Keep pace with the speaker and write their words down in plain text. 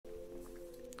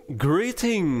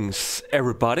Greetings,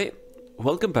 everybody!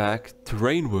 Welcome back to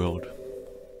Rain World.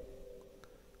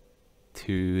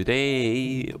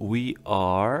 Today we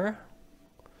are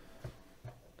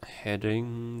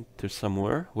heading to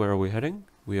somewhere. Where are we heading?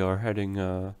 We are heading.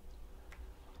 Oh,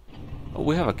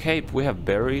 we have a cape. We have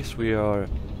berries. We are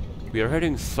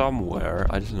heading somewhere.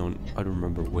 I don't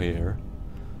remember where.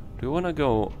 Do you want to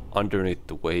go underneath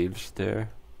the waves there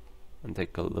and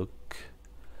take a look?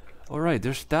 All right,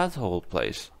 there's that whole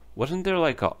place. Wasn't there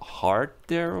like a heart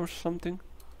there or something?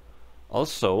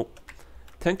 Also,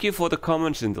 thank you for the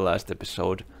comments in the last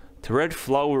episode. The red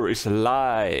flower is a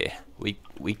lie.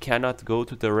 We cannot go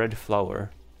to the red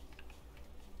flower.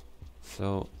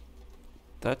 So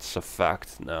that's a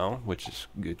fact now, which is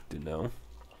good to know.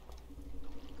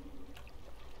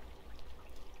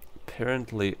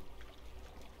 Apparently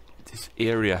this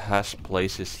area has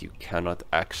places you cannot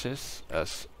access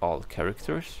as all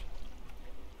characters.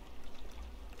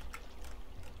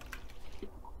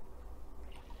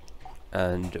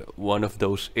 And one of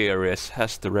those areas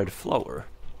has the red flower,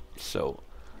 so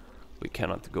we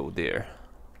cannot go there.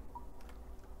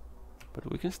 But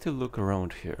we can still look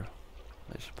around here,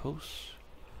 I suppose.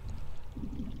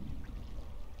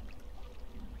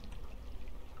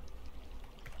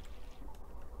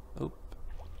 Oh.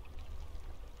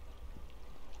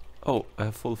 Oh, I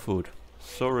have full food.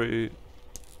 Sorry.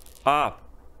 Ah!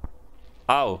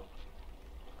 Ow!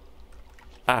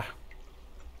 Ah!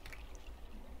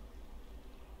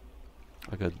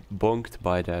 I got bonked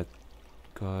by that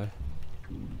guy.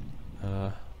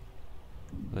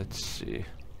 Let's see.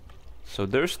 So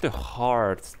there's the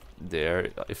heart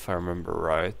there, if I remember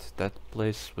right. That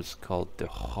place was called the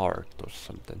Heart or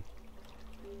something.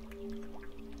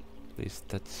 At least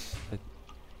that's...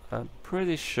 I'm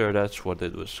pretty sure that's what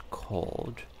it was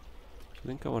called. I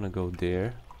think I want to go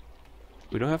there.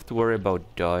 We don't have to worry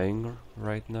about dying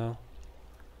right now.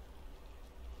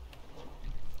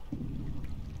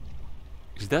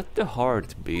 Is that the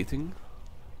heart beating?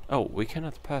 Oh, we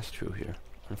cannot pass through here.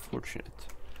 Unfortunate.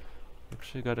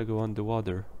 Actually gotta go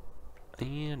underwater.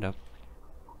 And up.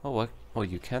 Oh, what? Oh,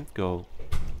 you can't go.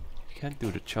 You can't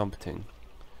do the jump thing.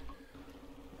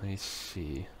 I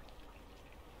see.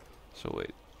 So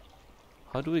wait.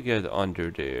 How do we get under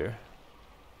there?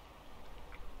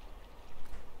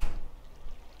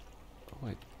 Oh,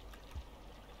 wait.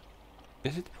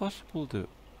 Is it possible to...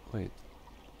 Wait.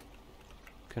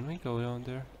 Can we go down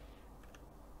there?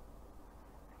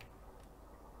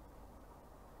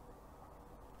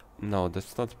 No,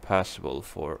 that's not passable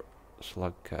for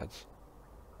slugcats.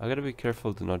 I gotta be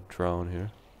careful to not drown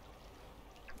here.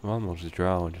 I'm almost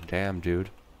drowned. Damn, dude.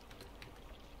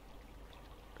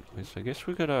 Anyways, I guess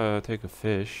we gotta take a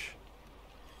fish.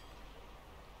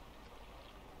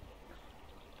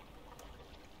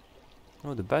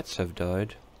 Oh, the bats have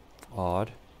died.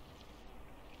 Odd.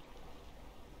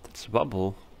 That's a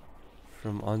bubble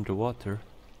from underwater.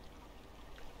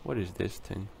 What is this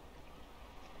thing?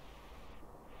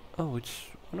 Oh, it's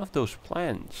one of those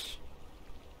plants.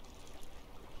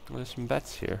 There's some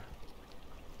bats here.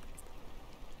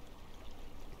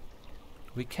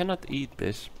 We cannot eat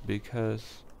this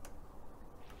because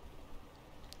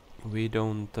we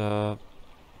don't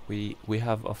we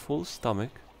have a full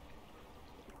stomach.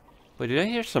 Wait, did I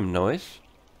hear some noise?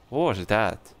 What was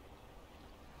that?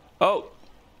 Oh!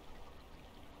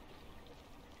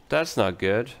 That's not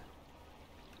good.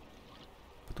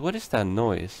 But what is that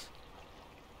noise?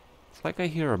 It's like I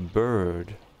hear a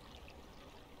bird.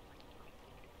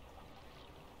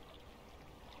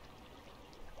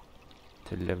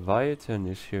 The Leviathan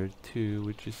is here too,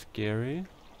 which is scary.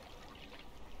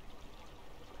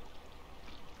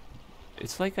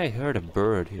 It's like I heard a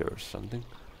bird here or something.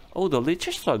 Oh, the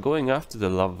leeches are going after the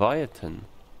Leviathan.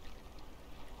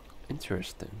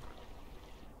 Interesting.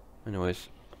 Anyways.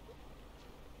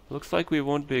 Looks like we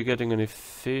won't be getting any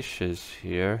fishes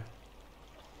here.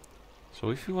 So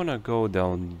if you wanna go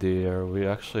down there, we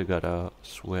actually gotta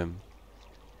swim.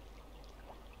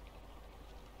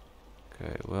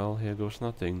 Okay, well, here goes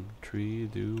nothing. 3,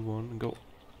 2, 1, go.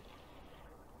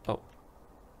 Oh.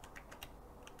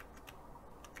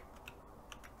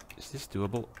 Is this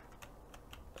doable?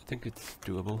 I think it's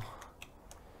doable.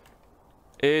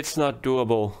 It's not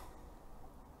doable.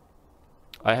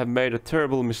 I have made a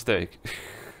terrible mistake.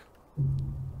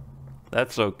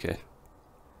 That's okay.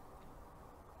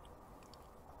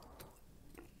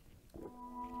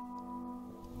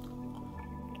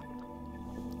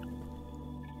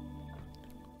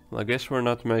 Well, I guess we're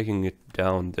not making it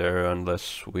down there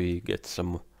unless we get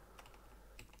some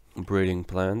breeding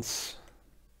plants.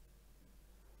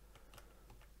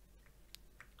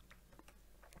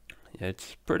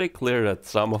 It's pretty clear that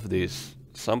some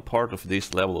part of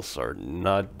these levels are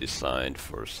not designed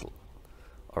for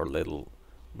our little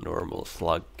normal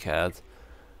slug cat.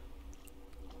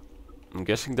 I'm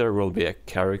guessing there will be a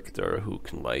character who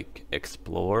can like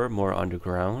explore more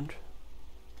underground.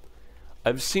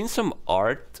 I've seen some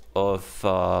art of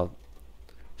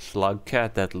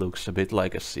slugcat that looks a bit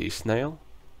like a sea snail.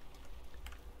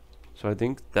 So I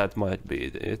think that might be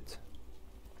it.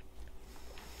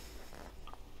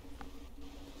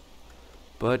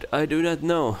 But I do not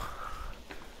know.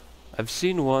 I've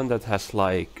seen one that has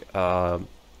like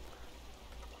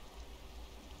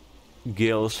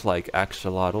gills like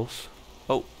axolotls.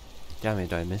 Oh, damn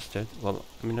it, I missed it. Well,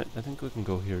 I mean, I think we can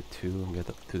go here too and get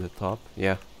up to the top.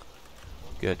 Yeah,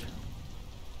 good.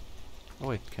 Oh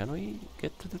wait, can we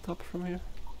get to the top from here?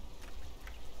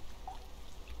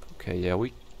 Okay, yeah,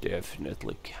 we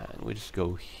definitely can. We just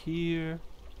go here.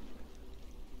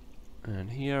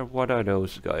 And here, what are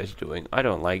those guys doing? I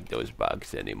don't like those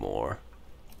bugs anymore.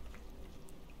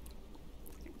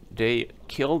 They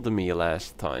killed me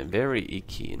last time. Very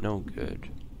icky, no good.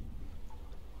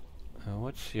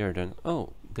 What's here then?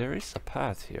 Oh, there is a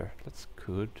path here. That's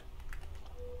good.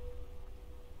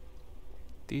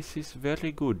 This is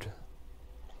very good.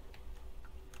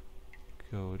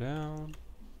 Go down.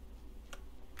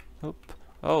 Up.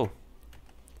 Oh.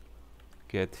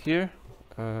 Get here.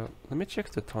 Let me check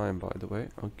the time, by the way.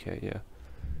 Okay, yeah.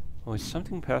 Oh, is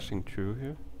something passing through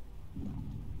here?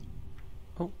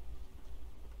 Oh.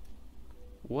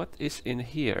 What is in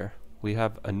here? We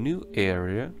have a new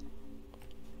area.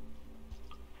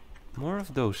 More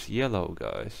of those yellow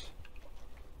guys.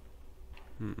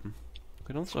 We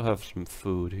can also have some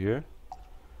food here.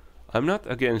 I'm not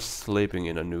against sleeping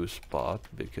in a new spot,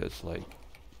 because like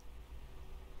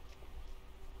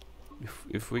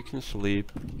if we can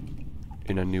sleep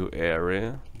in a new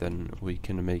area, then we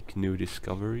can make new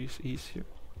discoveries easier.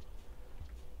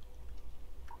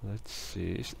 Let's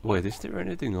see. Wait, is there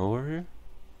anything over here?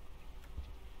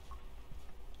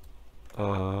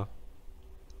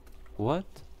 What?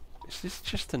 Is this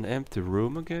just an empty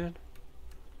room again?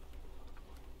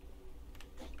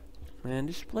 Man,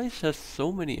 this place has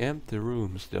so many empty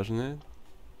rooms, doesn't it?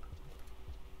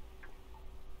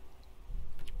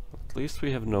 At least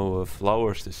we have no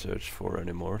flowers to search for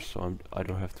anymore, so I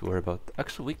don't have to worry about...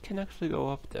 Actually, we can actually go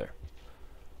up there.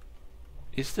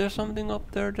 Is there something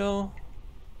up there, though?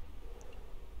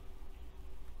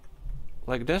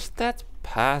 Like, does that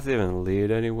path even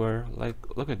lead anywhere?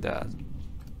 Like, look at that.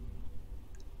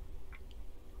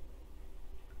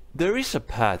 There is a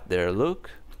path there,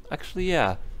 look. Actually,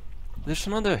 yeah. There's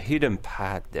another hidden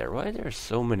path there. Why are there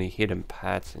so many hidden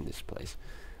paths in this place?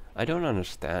 I don't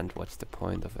understand what's the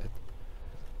point of it.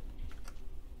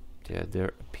 Yeah,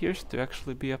 there appears to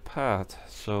actually be a path.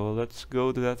 So let's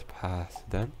go to that path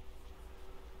then.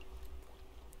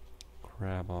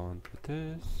 Grab onto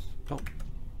this. Oh.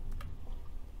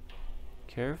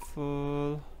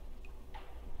 Careful.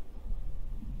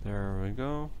 There we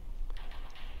go.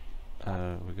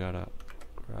 We gotta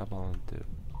grab onto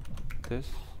this.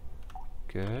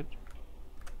 Good.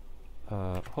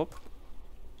 Hop.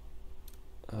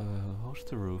 How's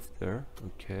the roof there?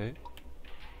 Okay.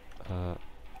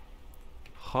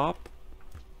 Hop.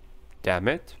 Damn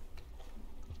it.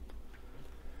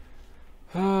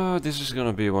 This is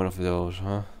gonna be one of those,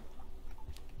 huh?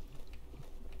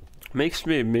 Makes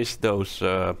me miss those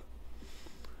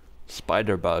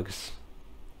spider bugs.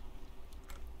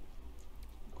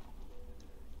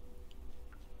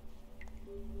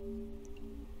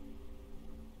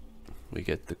 We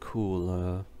get the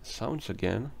cool sounds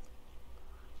again.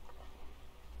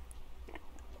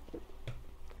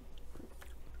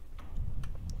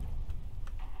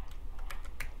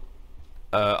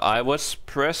 I was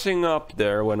pressing up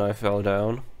there when I fell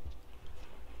down.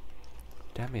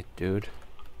 Damn it, dude.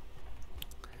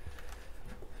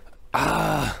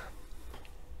 Ah!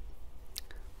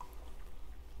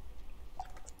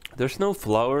 There's no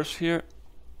flowers here.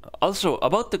 Also,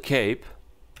 about the cape.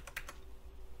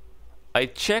 I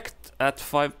checked at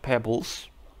 5 pebbles,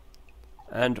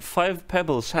 and 5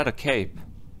 pebbles had a cape.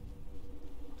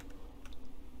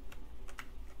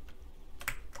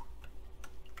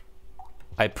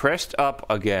 I pressed up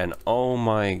again. Oh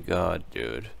my god,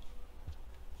 dude.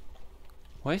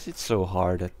 Why is it so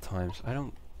hard at times? I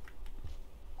don't...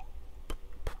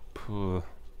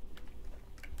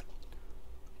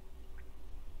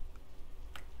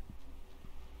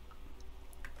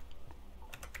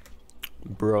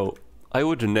 Bro, I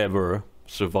would never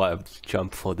survive to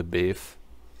jump for the beef.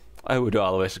 I would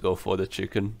always go for the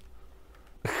chicken.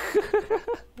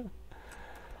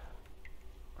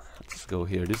 Let's go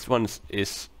here. This one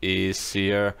is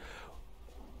easier.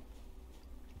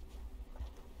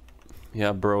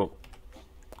 Yeah, bro.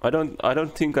 I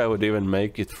don't think I would even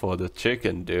make it for the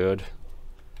chicken, dude.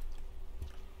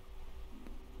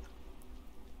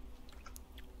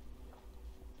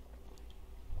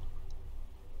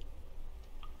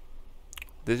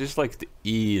 This is like the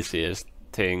easiest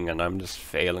thing and I'm just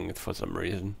failing it for some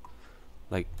reason.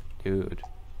 Like, dude.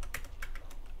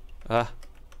 Ah.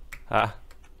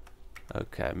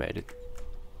 Okay, I made it.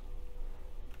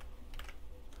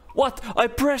 What? I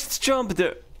pressed jump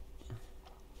there.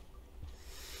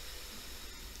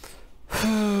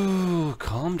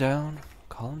 Calm down.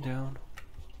 Calm down.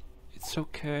 It's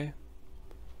okay.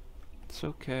 It's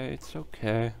okay. It's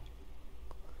okay.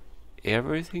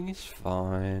 Everything is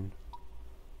fine.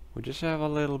 We just have a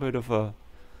little bit of a...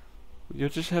 You're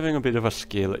just having a bit of a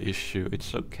skill issue.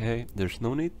 It's okay. There's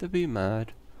no need to be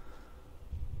mad.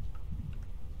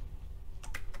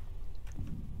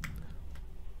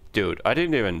 Dude, I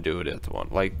didn't even do that one.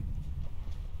 Like...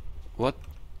 What?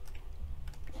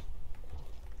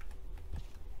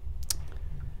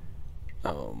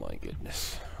 Oh my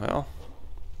goodness. Well...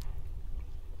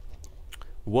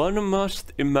 One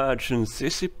must imagine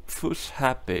Sisyphus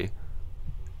happy,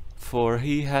 for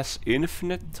he has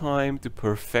infinite time to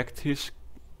perfect his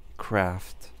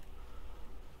craft.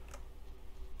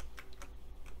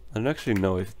 I don't actually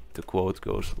know if the quote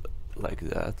goes like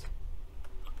that.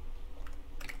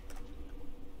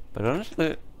 But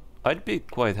honestly, I'd be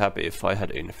quite happy if I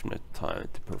had infinite time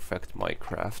to perfect my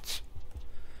crafts.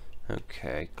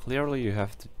 Okay, clearly you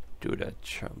have to do that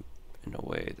jump in a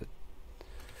way that...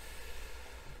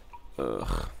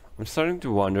 Ugh. I'm starting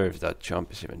to wonder if that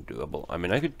jump is even doable. I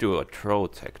mean, I could do a throw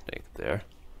technique there.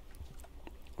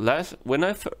 When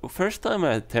I first time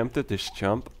I attempted this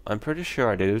jump, I'm pretty sure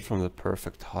I did it from the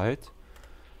perfect height.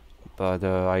 But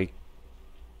I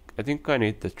think I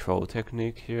need the throw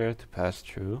technique here to pass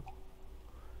through.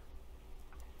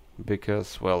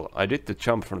 Because, well, I did the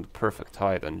jump from the perfect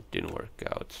height and it didn't work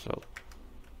out, so...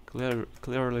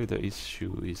 Clearly the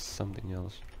issue is something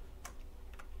else.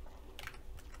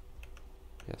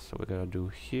 Yes, so we gotta do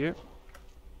here.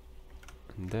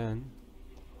 And then...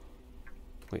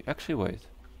 Wait, actually wait.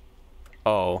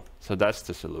 Oh, so that's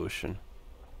the solution.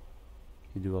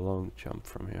 You do a long jump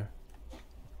from here.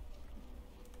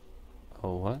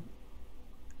 Oh, what?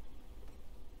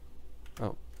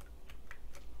 Oh.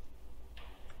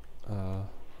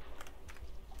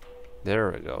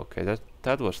 There we go. Okay,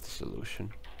 that was the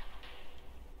solution.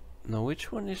 Now,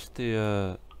 which one is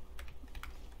the...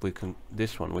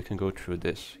 This one, we can go through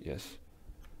this, yes.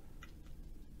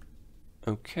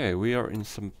 Okay, we are in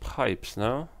some pipes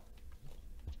now.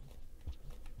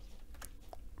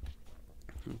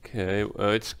 Okay,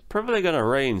 it's probably gonna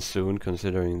rain soon,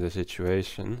 considering the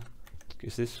situation.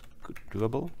 Is this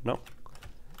doable? No.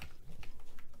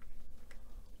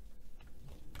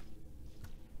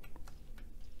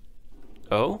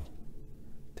 Oh?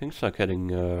 Things are getting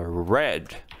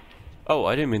red. Oh,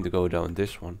 I didn't mean to go down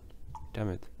this one. Damn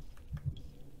it.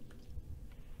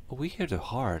 Oh, we hear the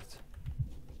heart.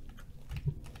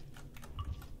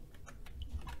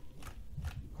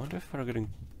 I wonder if we're getting...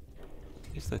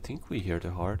 At least I think we hear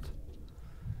the heart.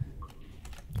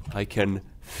 I can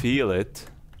feel it.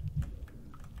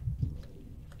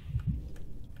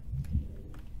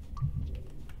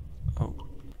 Oh.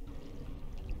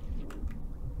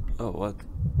 Oh, what?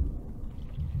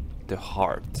 The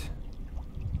heart.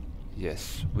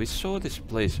 Yes, we saw this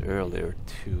place earlier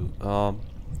too.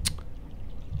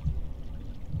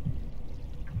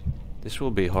 This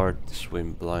will be hard to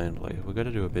swim blindly. We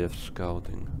gotta do a bit of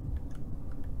scouting.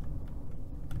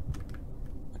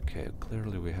 Okay,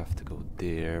 clearly we have to go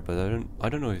there, but I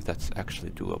don't know if that's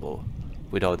actually doable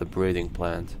without a breathing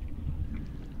plant.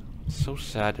 So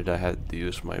sad that I had to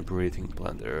use my breathing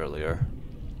plant earlier.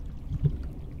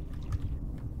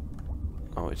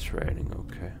 Oh, it's raining,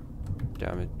 okay.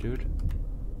 Damn it, dude.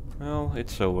 Well,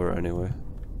 it's over anyway.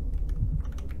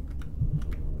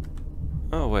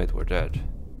 Oh wait, we're dead.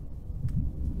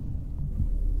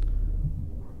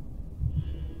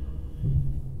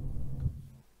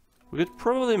 We could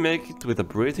probably make it with a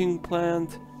breathing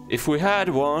plant if we had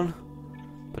one,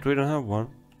 but we don't have one.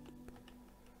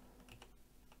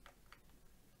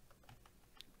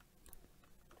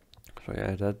 So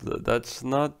yeah, that's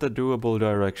not the doable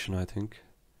direction, I think,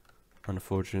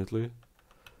 unfortunately.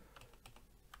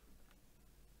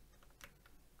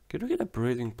 Could we get a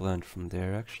breathing plant from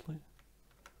there, actually?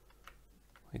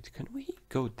 Wait, can we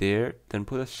go there, then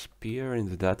put a spear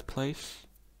into that place?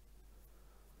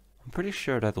 I'm pretty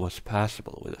sure that was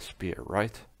passable with a spear,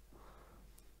 right?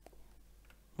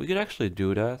 We could actually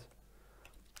do that.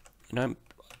 And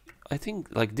I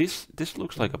think like this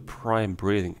looks like a prime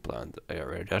breeding plant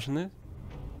area, doesn't it?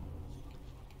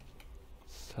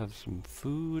 Let's have some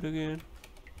food again.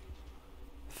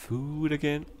 Food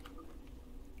again.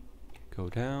 Go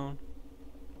down.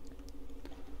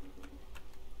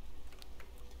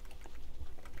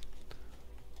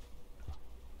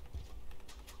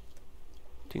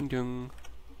 Ding dong.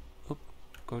 Oh,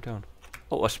 go down.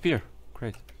 Oh, a spear.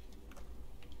 Great.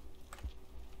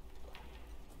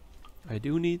 I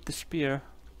do need the spear.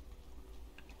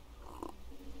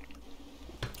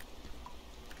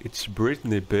 It's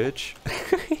Britney, bitch.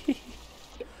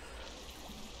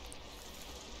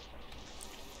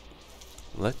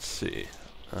 Let's see.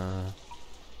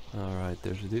 Alright,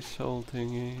 there's this whole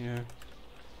thingy here.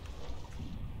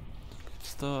 Get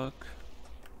stuck.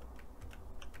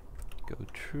 Go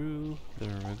through.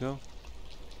 There we go.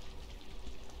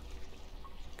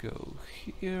 Go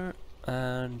here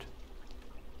and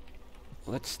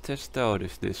let's test out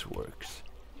if this works.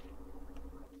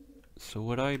 So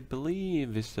what I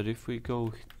believe is that if we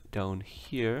go down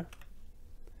here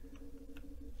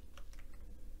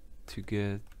to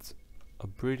get a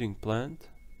breeding plant,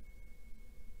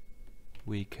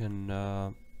 we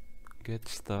can get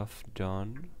stuff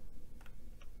done.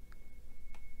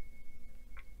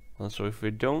 And so if we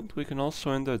don't, we can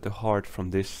also enter the heart from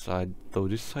this side, though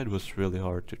this side was really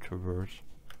hard to traverse.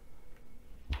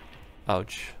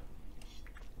 Ouch.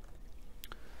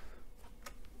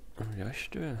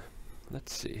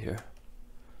 Let's see here.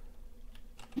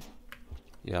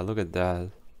 Yeah, look at that.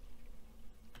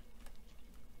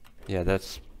 Yeah,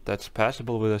 that's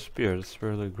passable with a spear. That's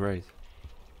really great.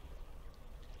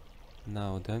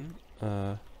 Now then,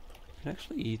 you can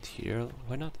actually eat here.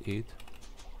 Why not eat?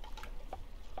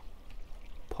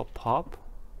 Pop pop.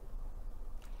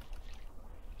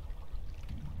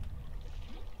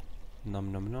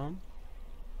 Nom nom nom.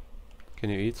 Can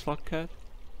you eat slugcat?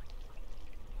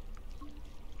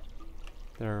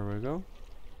 There we go.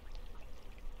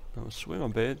 Now swim a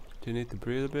bit. Do you need to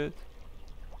breathe a bit?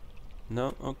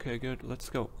 No? Okay, good. Let's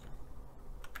go.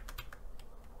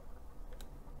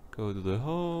 Go to the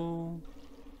hole.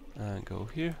 And go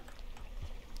here.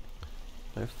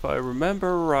 If I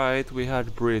remember right, we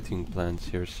had breeding plants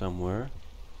here somewhere.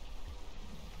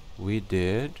 We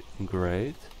did.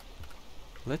 Great.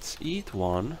 Let's eat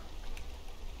one.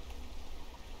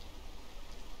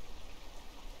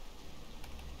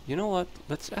 You know what?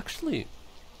 Let's actually...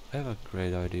 I have a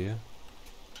great idea.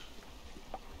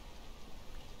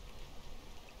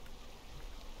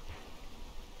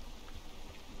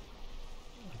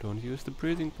 Don't use the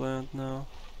breeding plant now.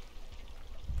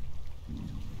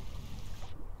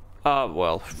 Ah,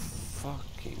 well,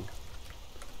 fucking...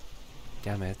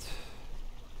 Damn it.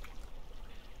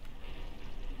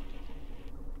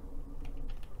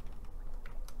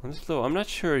 Honestly, I'm not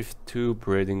sure if 2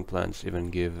 breeding plants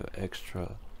even give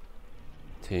extra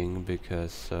thing,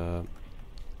 because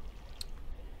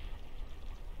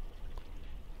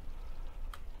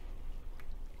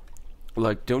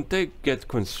like, don't they get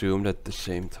consumed at the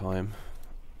same time?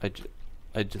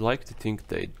 I'd like to think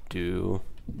they do,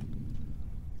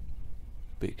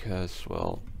 because,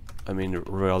 well, I mean,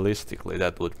 realistically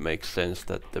that would make sense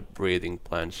that the breeding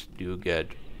plants do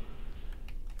get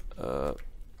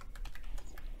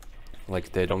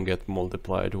like, they don't get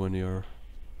multiplied when you're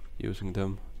using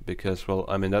them, because, well,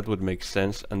 I mean, that would make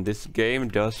sense, and this game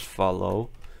does follow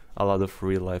a lot of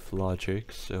real life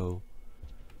logic, so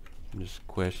I'm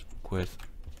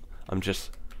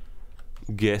just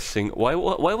guessing. Why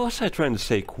was I trying to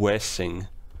say questing?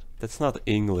 That's not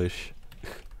English.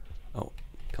 Oh,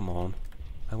 come on.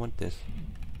 I want this.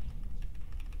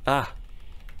 Ah!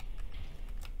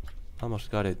 Almost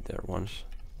got it there once.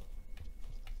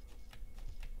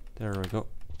 There we go.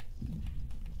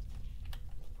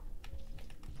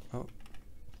 Oh.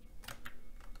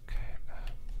 Okay.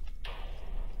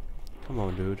 Come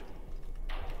on, dude.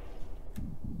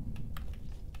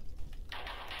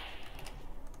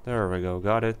 There we go,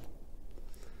 got it.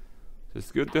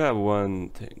 It's good to have one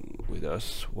thing with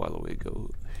us while we go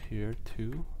here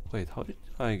too. Wait, how did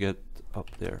I get up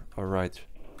there? Alright.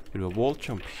 Do a wall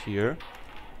jump here.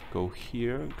 Go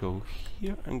here, and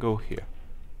go here.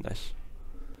 Nice.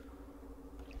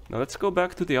 Now let's go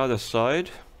back to the other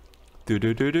side. I've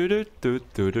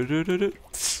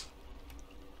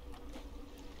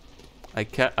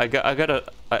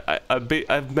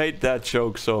made that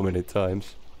joke so many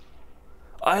times.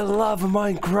 I love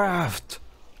Minecraft!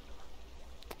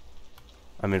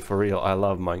 I mean, for real, I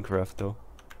love Minecraft though.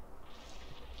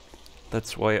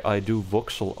 That's why I do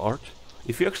voxel art.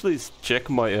 If you actually check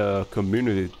my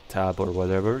community tab or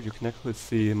whatever, you can actually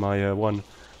see my one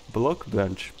block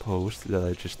bench post that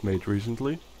I just made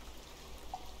recently.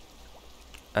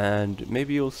 And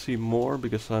maybe you'll see more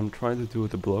because I'm trying to do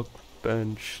the block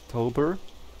bench tober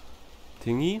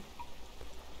thingy.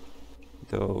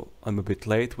 Though I'm a bit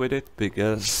late with it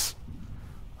because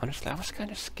honestly I was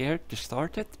kind of scared to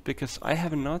start it because I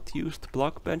have not used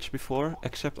block bench before,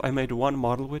 except I made one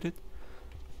model with it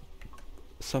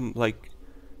some like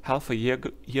half a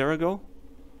year ago.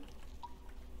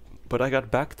 But I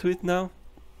got back to it now,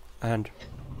 and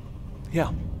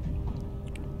yeah,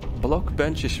 block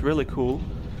bench is really cool.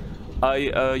 I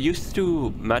used to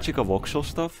do magical voxel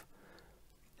stuff.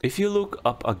 If you look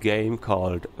up a game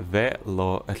called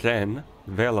Veloren,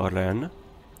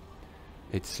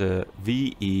 it's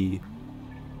V-E-L-O-R-E-N,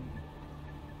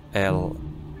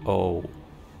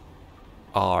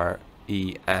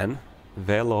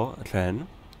 Veloren.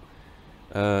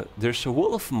 There's a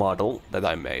wolf model that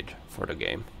I made for the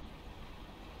game.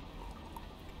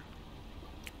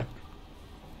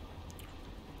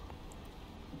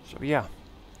 So yeah,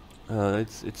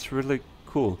 it's really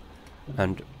cool,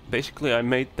 and basically I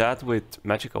made that with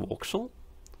magical voxel,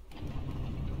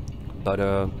 but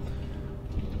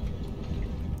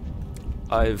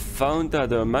I've found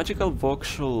that magical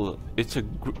voxel it's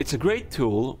a great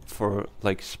tool for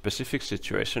like specific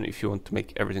situation if you want to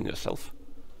make everything yourself.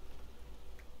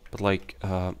 But like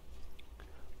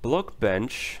block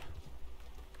bench,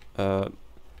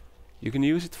 you can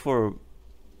use it for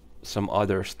some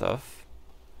other stuff.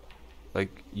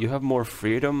 Like you have more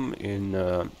freedom in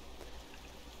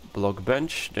block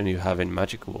bench than you have in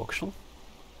magical voxel.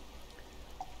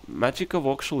 Magical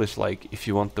voxel is like if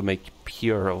you want to make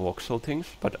pure voxel things,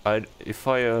 but if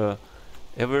I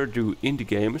ever do indie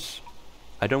games,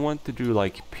 I don't want to do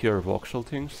like pure voxel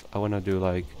things. I want to do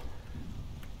like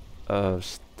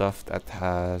stuff that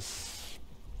has,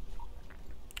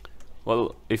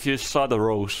 well, if you saw the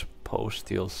Rose post,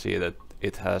 you'll see that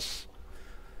it has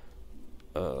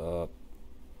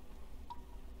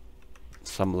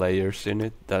some layers in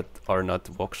it that are not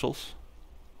voxels.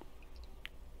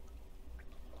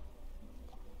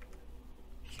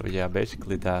 So yeah,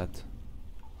 basically that.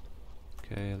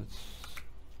 Okay, let's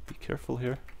be careful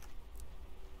here.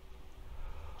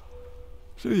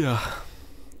 So yeah,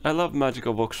 I love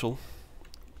magical voxel.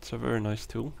 It's a very nice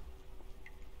tool.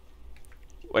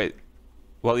 Wait,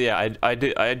 well yeah, I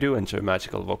do enjoy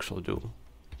magical voxel too,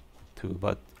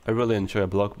 but I really enjoy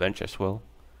block bench as well.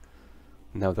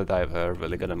 Now that I've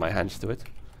really gotten my hands to it,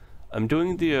 I'm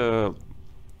doing the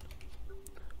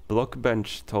block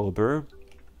bench tober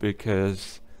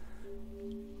because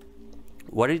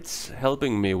what it's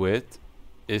helping me with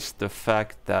is the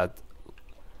fact that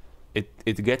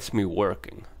it gets me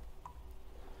working.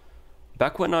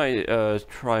 Back when I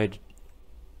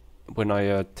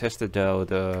tested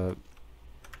out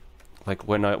like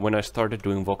when I started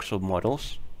doing voxel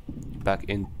models back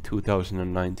in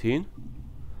 2019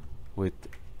 with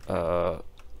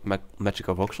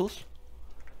magical voxels,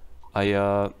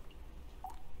 I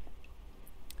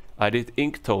did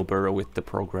Inktober with the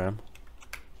program,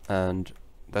 and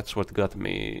that's what got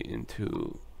me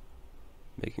into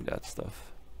making that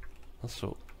stuff.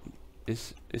 Also,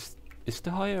 is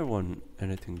the higher one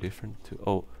anything different too?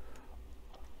 Oh,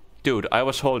 dude, I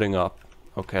was holding up.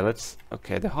 Okay,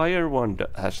 okay, the higher one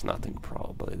has nothing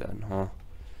probably then, huh?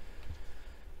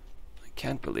 I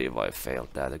can't believe I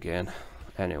failed that again.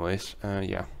 Anyways,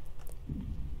 yeah.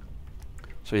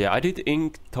 So yeah, I did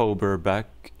Inktober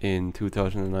back in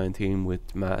 2019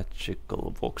 with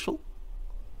magical voxel.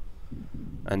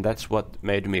 And that's what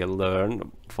made me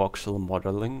learn voxel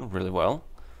modeling really well.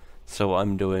 So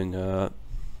I'm doing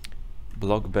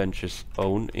Blockbench's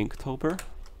own Inktober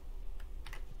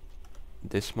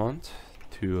this month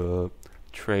to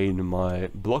train my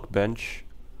Blockbench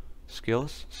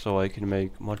skills so I can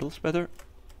make models better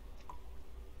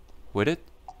with it.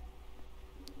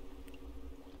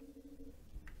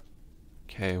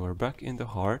 Okay, we're back in the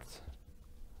heart.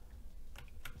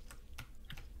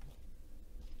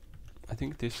 I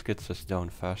think this gets us down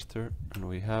faster, and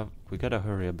we gotta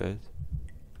hurry a bit.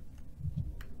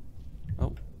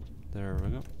 Oh, there we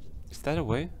go. Is that a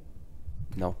way?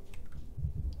 No.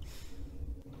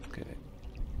 Okay.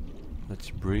 Let's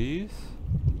breathe.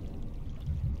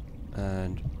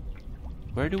 And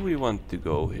where do we want to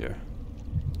go here?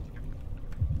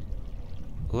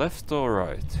 Left or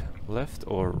right? Left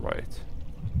or right?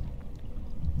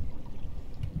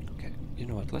 Okay, you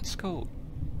know what? Let's go.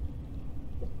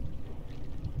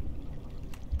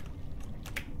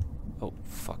 Oh,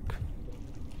 fuck.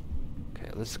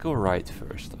 Okay, let's go right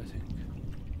first, I think.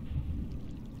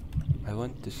 I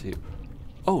want to see...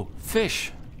 Oh,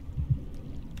 fish!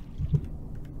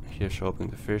 Here's hoping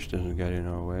the fish doesn't get in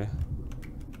our way.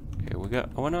 Okay,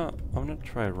 I wanna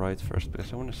try right first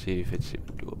because I wanna see if it's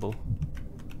even doable.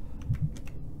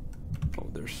 Oh,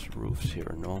 there's roofs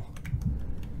here, no.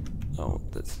 Oh,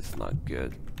 this is not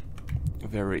good.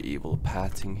 Very evil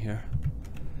pathing here.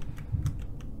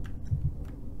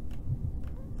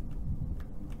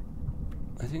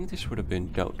 I think this would have been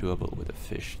doable with a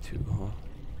fish too, huh?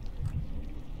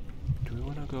 Do we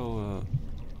wanna go,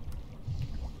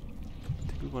 I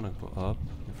think we wanna go up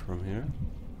from here.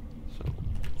 So,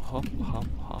 hop, hop,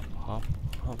 hop, hop,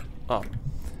 hop, up.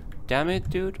 Damn it,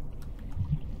 dude.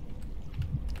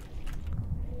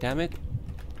 Damn it.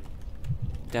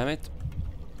 Damn it.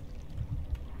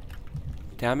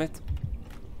 Damn it.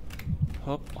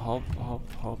 Hop, hop,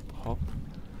 hop, hop, hop.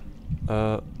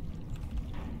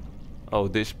 Oh,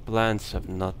 these plants have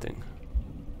nothing.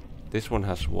 This one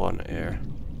has 1 air.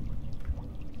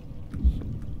 So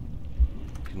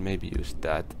can maybe use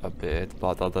that a bit,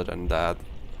 but other than that,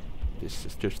 this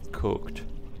is just cooked.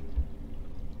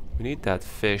 We need that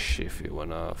fish if we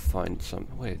wanna find some.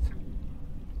 Wait,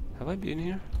 have I been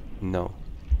here? No.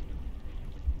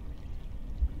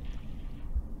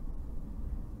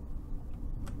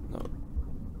 No.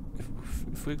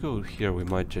 If we go here, we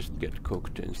might just get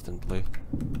cooked instantly.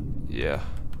 Yeah.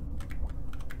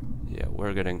 Yeah,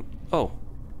 we're getting. Oh,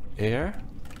 air.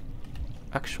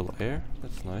 Actual air.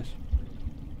 That's nice.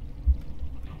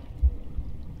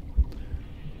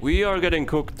 We are getting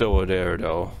cooked over there,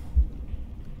 though.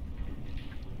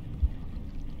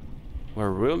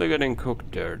 We're really getting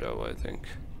cooked there, though, I think.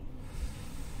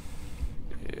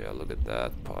 Yeah, look at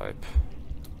that pipe.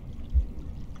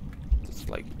 It's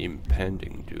like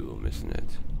impending doom, isn't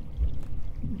it?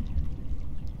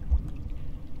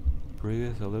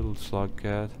 Breathe, a little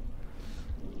slugcat.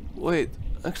 Wait,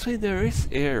 actually there is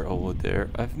air over there.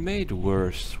 I've made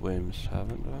worse swims,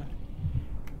 haven't I?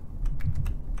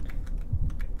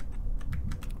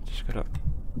 Just gotta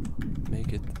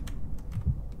make it.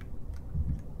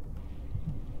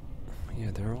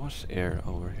 Yeah, there was air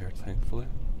over here, thankfully.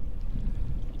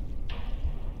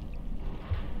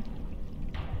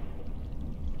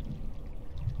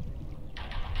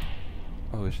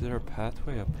 Oh, is there a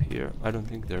pathway up here? I don't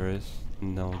think there is.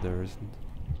 No, there isn't.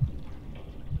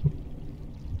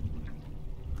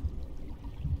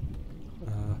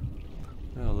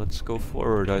 Well, let's go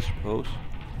forward, I suppose.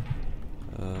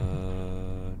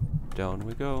 Down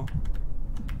we go.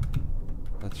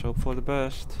 Let's hope for the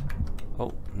best.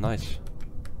 Oh, nice.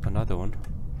 Another one.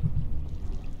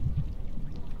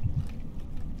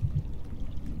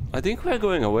 I think we're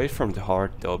going away from the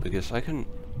heart though, because I can...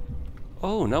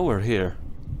 Oh, now we're here.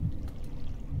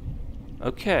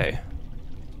 Okay.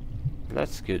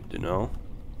 That's good to know.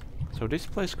 So this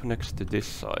place connects to this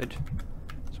side.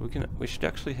 So we should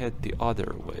actually head the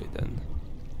other way then.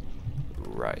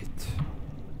 Right.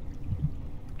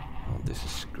 Oh, this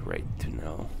is great to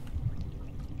know.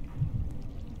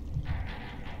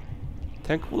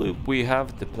 Thankfully we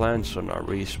have the plants on our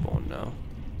respawn now.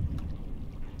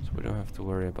 So we don't have to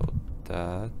worry about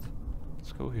that.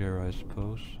 Let's go here, I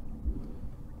suppose.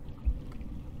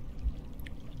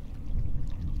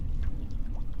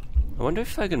 I wonder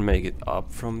if I can make it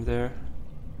up from there.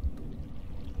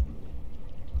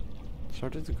 It's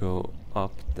harder to go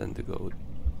up than to go...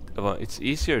 Well, it's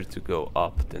easier to go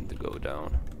up than to go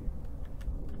down.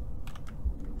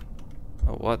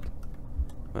 Oh, what?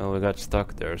 Well, we got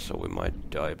stuck there, so we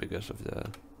might die because of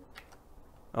that.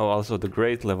 Oh, also the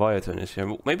Great Leviathan is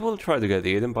here. Maybe we'll try to get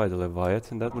eaten by the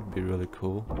Leviathan. That would be really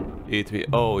cool. Eat me.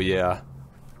 Oh, yeah.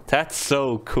 That's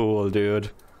so cool, dude.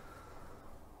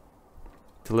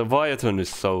 The Leviathan is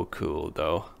so cool,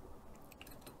 though.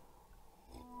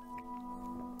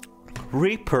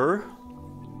 Reaper?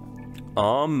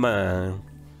 Oh, man.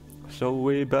 So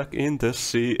way back in the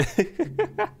sea.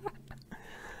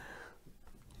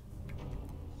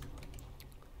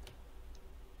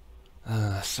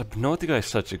 Subnautica is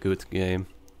such a good game.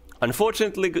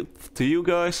 Unfortunately to you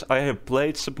guys, I have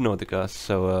played Subnautica,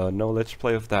 so no let's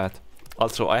play of that.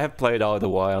 Also, I have played Outer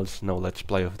Wilds, no let's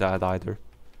play of that either.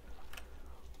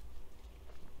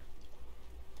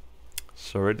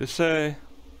 Sorry to say.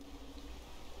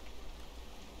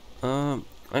 I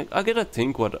gotta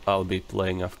think what I'll be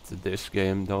playing after this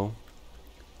game though.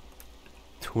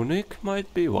 Tunic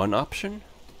might be one option,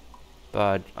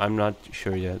 but I'm not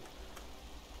sure yet.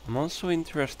 I'm also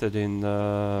interested in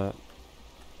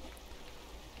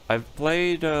I've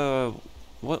played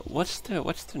what's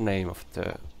the name of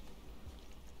the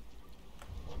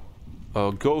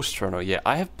Ghost Runner. Yeah,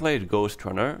 I have played Ghost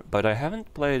Runner, but I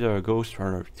haven't played Ghost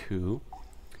Runner 2.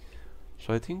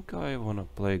 So I think I wanna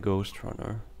play Ghost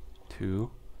Runner 2.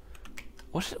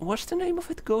 What's the name of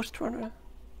it? Ghost Runner?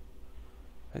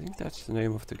 I think that's the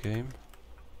name of the game.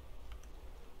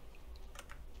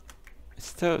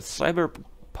 It's the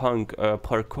cyberpunk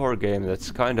parkour game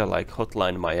that's kind of like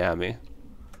Hotline Miami,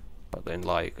 but in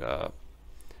like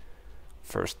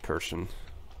first person.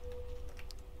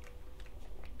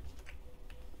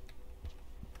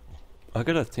 I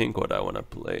gotta think what I wanna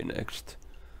play next.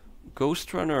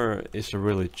 Ghost Runner is a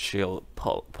really chill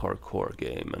parkour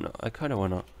game, and I kind of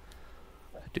wanna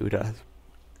do that.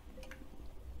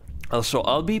 Also,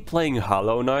 I'll be playing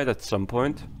Hollow Knight at some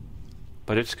point,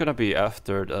 but it's gonna be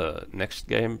after the next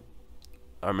game,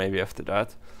 or maybe after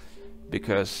that,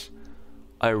 because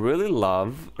I really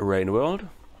love Rain World,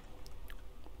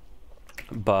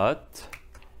 but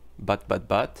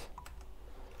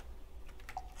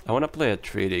I wanna play a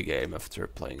 3D game after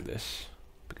playing this,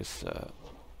 because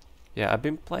yeah, I've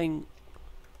been playing.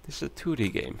 This is a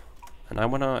 2D game, and I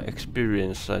wanna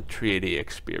experience a 3D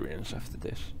experience after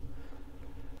this.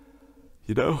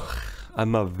 You know,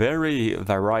 I'm a very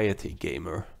variety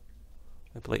gamer.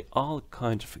 I play all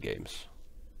kinds of games.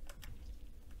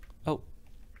 Oh,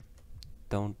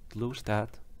 don't lose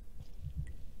that.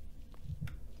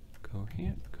 Go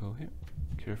here, go here.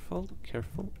 Careful,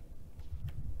 careful.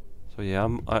 So yeah,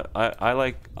 I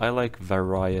like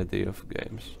variety of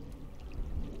games.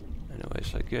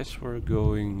 Anyways, I guess we're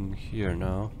going here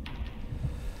now.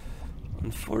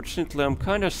 Unfortunately, I'm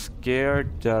kind of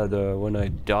scared that when I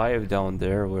dive down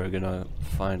there, we're gonna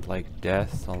find like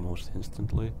death almost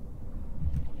instantly.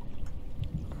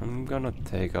 I'm gonna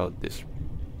take out this.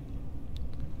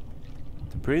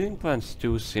 The breathing plants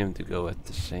do seem to go at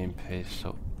the same pace,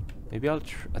 so maybe I'll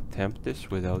attempt this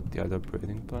without the other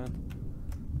breathing plant.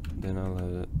 Then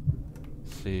I'll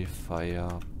see if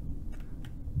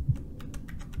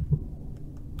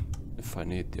I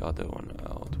need the other one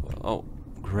out. Well, oh,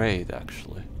 great,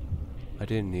 actually. I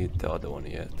didn't need the other one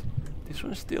yet. This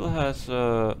one still has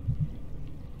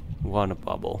one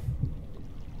bubble.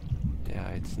 Yeah,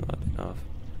 it's not enough.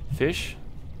 Fish?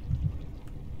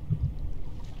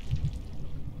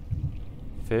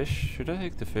 Fish? Should I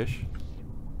take the fish?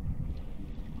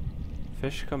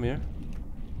 Fish, come here.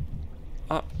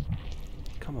 Ah!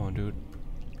 Come on, dude.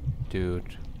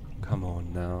 Dude, come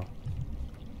on now.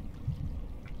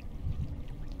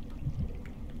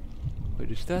 Wait,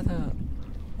 is that a...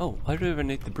 Oh, I don't even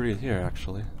need to breathe here,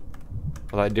 actually.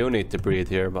 Well, I do need to breathe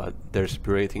here, but there's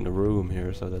breathing room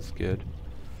here, so that's good.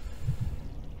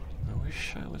 I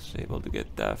wish I was able to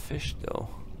get that fish, though.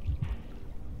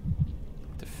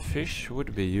 The fish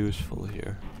would be useful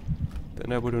here.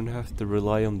 Then I wouldn't have to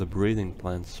rely on the breathing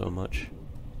plants so much.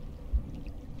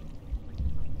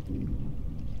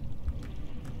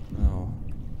 Oh.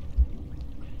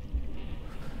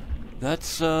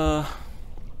 That's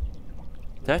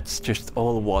just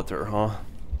all water, huh?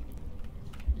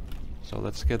 So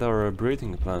let's get our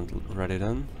breathing plant ready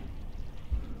then.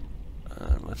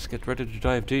 And let's get ready to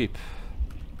dive deep.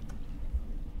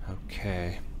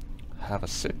 Okay. Have a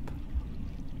sip.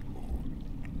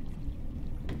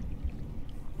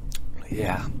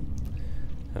 Yeah.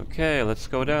 Okay, let's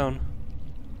go down.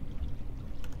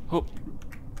 Hoop.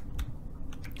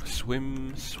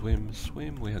 Swim, swim,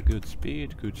 swim. We have good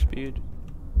speed, good speed.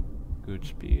 Good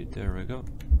speed, there we go.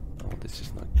 Oh, this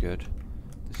is not good.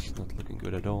 This is not looking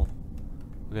good at all.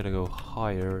 We gotta go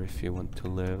higher if you want to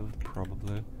live,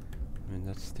 probably. I mean,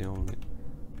 that's the only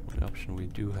option we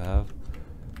do have.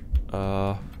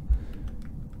 Oh!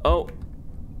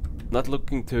 Not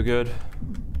looking too good.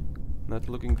 Not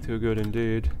looking too good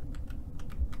indeed.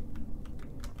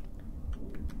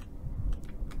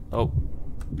 Oh.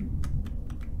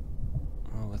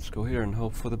 Well, let's go here and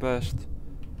hope for the best.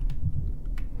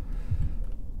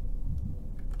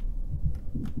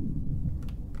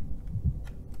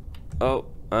 Oh,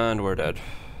 and we're dead.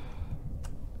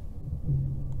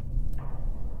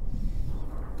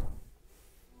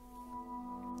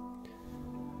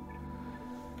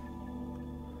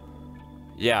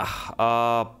 Yeah,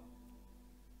 well,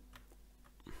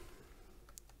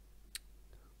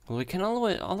 we can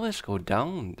always go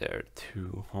down there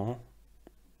too, huh?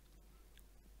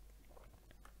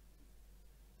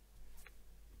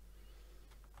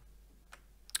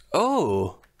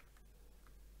 Oh!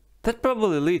 That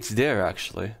probably leads there,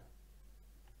 actually.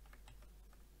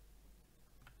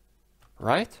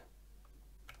 Right?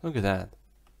 Look at that.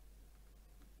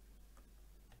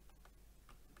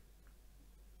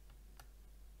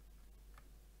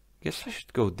 Guess I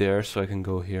should go there so I can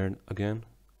go here again.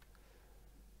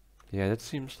 Yeah, that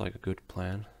seems like a good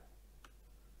plan.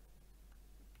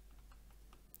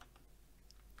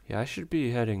 Yeah, I should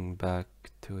be heading back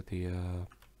to the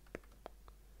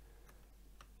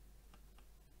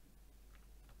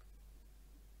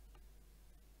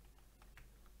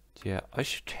Yeah, I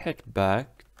should head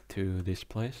back to this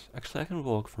place. Actually, I can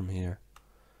walk from here.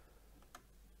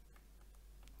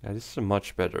 Yeah, this is a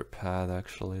much better path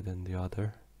actually than the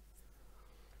other.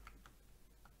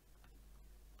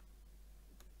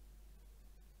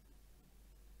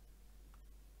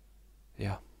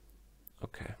 Yeah,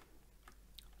 okay.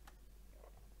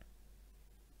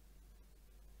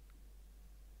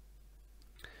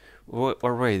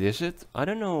 Or wait, is it? I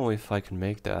don't know if I can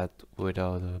make that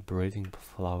without a breeding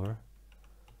flower.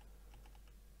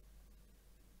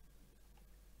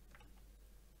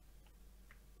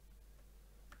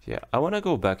 Yeah, I want to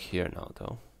go back here now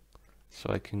though.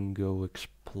 So I can go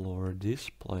explore this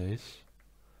place.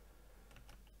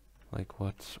 Like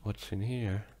what's in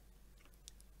here?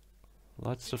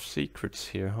 Lots of secrets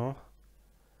here, huh?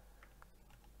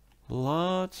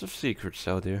 Lots of secrets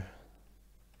out there.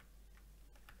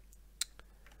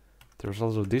 There's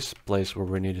also this place where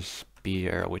we need a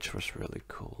spear, which was really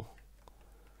cool.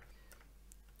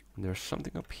 And there's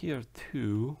something up here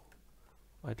too.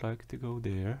 I'd like to go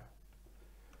there.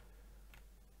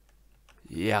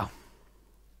 Yeah.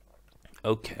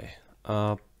 Okay.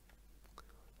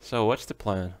 So what's the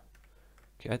plan?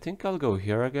 Okay, I think I'll go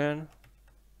here again.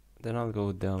 Then I'll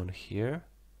go down here.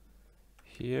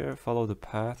 Here, follow the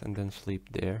path, and then sleep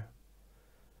there.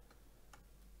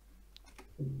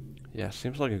 Yeah,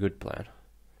 seems like a good plan.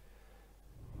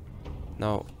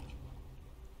 Now,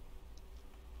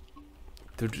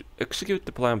 to execute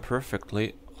the plan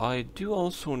perfectly, I do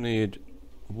also need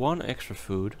 1 extra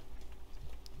food.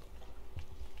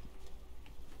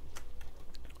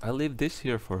 I'll leave this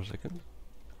here for a second.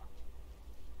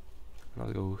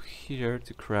 I'll go here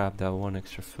to grab that 1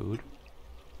 extra food.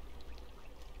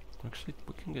 Actually,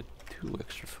 we can get 2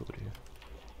 extra food here.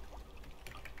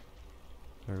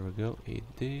 There we go, eat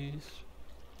these.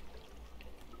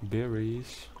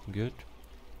 Berries, good.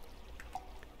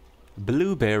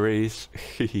 Blueberries,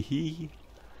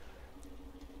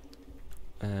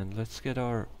 and let's get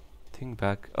our thing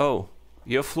back. Oh,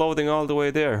 you're floating all the way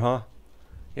there, huh?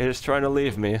 You're just trying to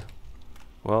leave me.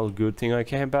 Well, good thing I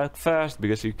came back fast,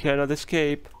 because you cannot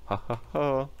escape. Ha ha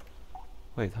ha.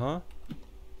 Wait, huh?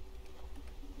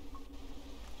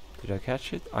 Did I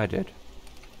catch it? I did.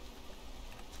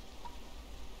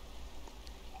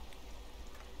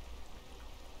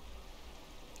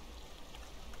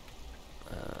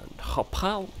 And hop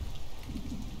out.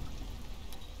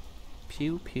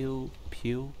 Pew pew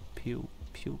pew pew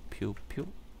pew pew pew.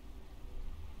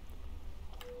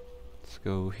 Let's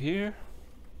go here.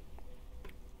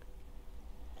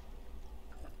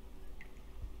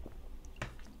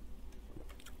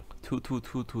 Two.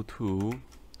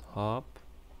 Hop.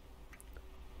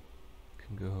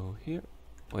 Can go here.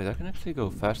 Wait, I can actually go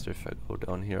faster if I go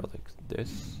down here like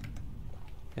this.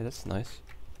 Yeah, that's nice.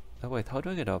 Oh wait, how do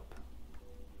I get up?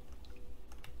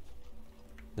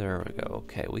 There we go.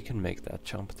 Okay, we can make that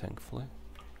jump, thankfully.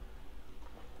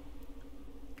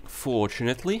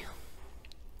 Fortunately.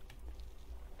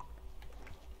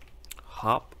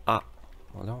 Hop up.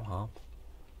 Well, don't hop.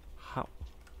 Hop.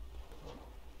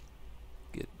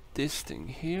 Get this thing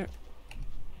here.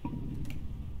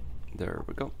 There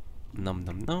we go. Num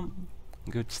num num.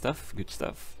 Good stuff, good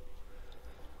stuff.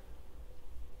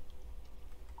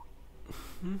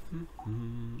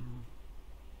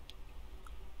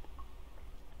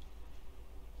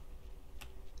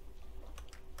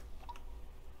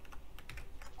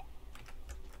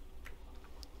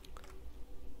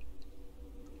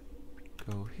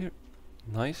 Go here.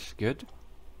 Nice, good.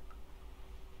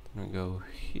 Then we go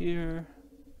here.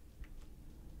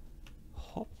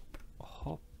 Hop,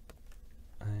 hop,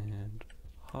 and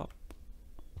hop.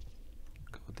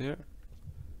 Go there.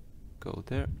 Go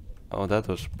there. Oh, that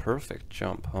was perfect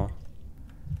jump, huh?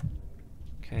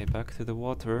 Okay, back to the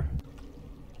water.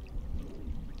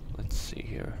 Let's see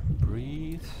here.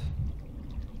 Breathe.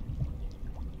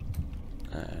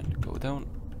 And go down.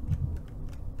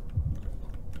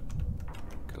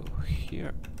 Go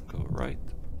here. Go right.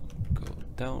 Go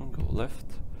down. Go left.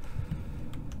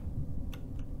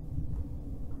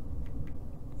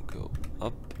 Go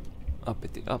up.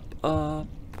 Uppity up, up.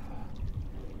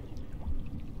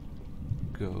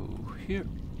 Go here.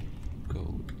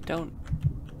 Go down.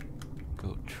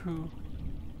 Go through.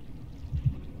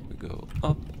 We go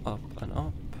up, up, and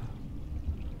up.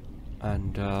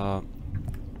 And yeah,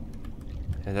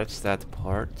 that's that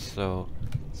part. So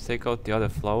let's take out the other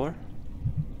flower.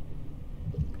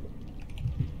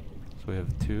 So we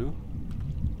have 2.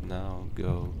 Now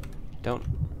go down.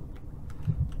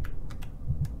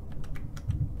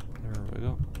 There we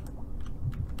go.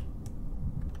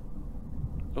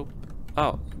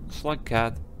 Oh,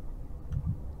 slugcat.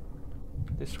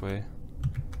 This way.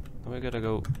 we gotta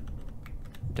go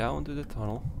down to the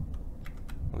tunnel.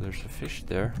 Oh, there's a fish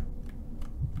there.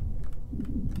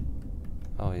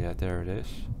 Oh yeah, there it is.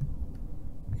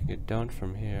 We can get down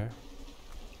from here.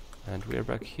 And we're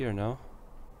back here now.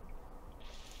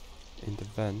 In the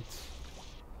vents.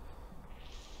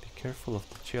 Be careful of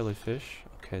the jellyfish.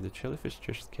 Okay, the jellyfish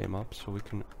just came up, so we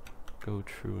can go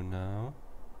through now.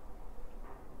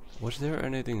 Was there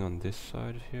anything on this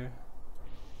side here?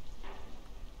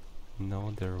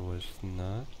 No, there was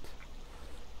not.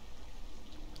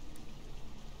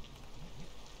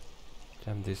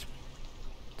 Damn, this...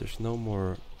 There's no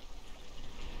more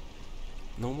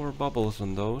bubbles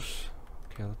on those.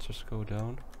 Okay, let's just go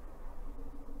down.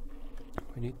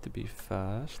 We need to be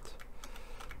fast,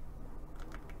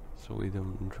 so we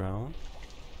don't drown.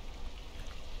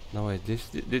 No wait,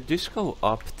 did this go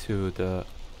up to the...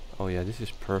 Oh yeah, this is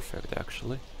perfect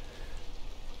actually.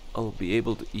 I'll be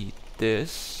able to eat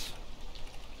this.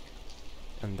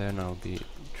 And then I'll be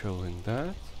throwing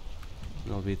that.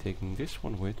 And I'll be taking this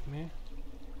one with me.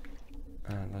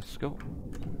 And let's go.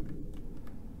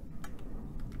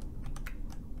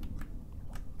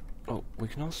 Oh, we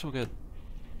can also get...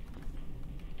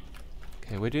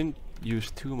 Okay, we didn't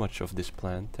use too much of this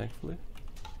plant, thankfully.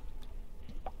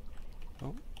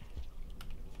 Oh.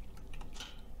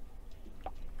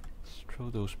 Let's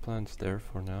throw those plants there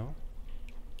for now.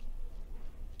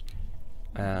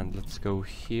 And let's go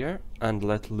here and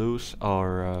let loose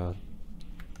our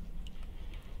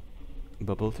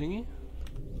bubble thingy.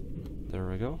 There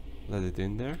we go. Let it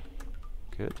in there.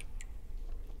 Good.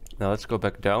 Now let's go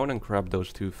back down and grab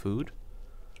those 2 food.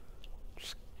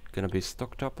 Just gonna be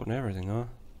stocked up on everything, huh?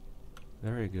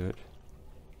 Very good.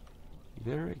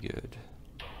 Very good.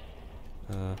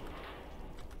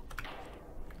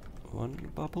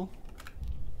 1 bubble.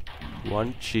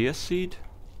 1 chia seed.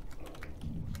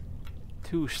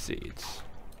 2 seeds.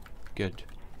 Good.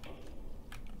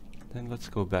 Then let's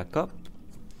go back up.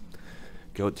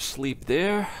 Go to sleep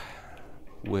there.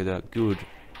 With a good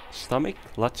stomach.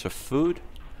 Lots of food.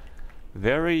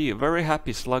 Very, very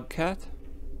happy slugcat.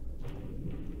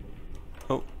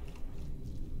 Oh.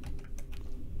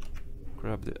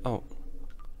 Grab the... Oh.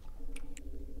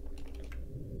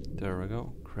 There we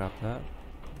go. Grab that.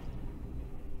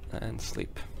 And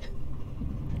sleep.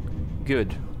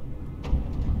 Good.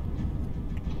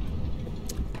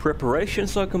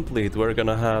 Preparations are complete. We're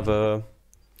gonna have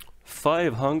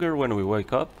 5 hunger when we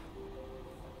wake up.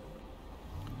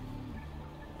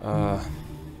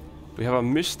 We have a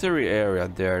mystery area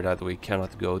there that we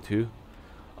cannot go to.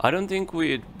 I don't think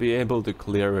we'd be able to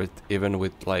clear it even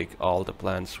with like all the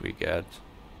plants we get.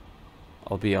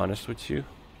 I'll be honest with you.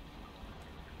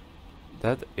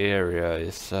 That area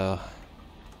is that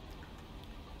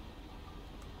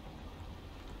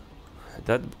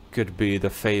could be the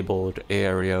fabled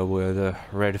area where the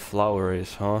red flower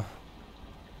is, huh?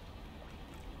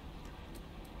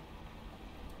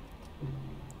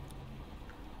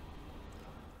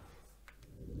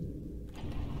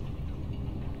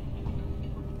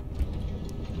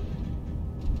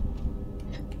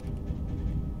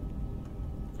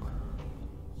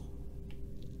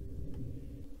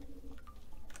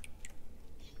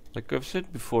 Like I've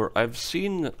said before, I've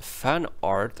seen fan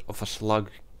art of a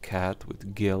slugcat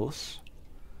with gills.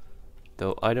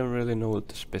 Though I don't really know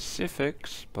the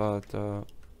specifics, but that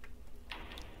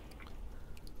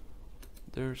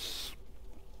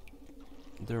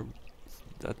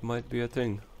might be a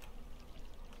thing.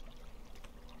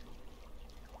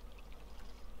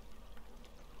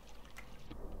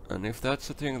 And if that's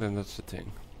a thing, then that's a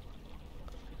thing.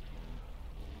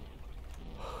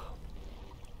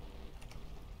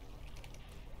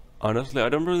 Honestly, I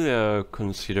don't really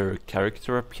consider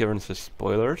character appearances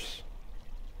spoilers,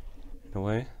 in a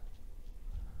way.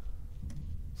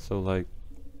 So like,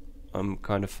 I'm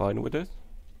kind of fine with it.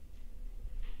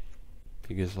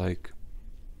 Because like,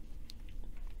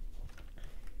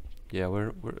 yeah,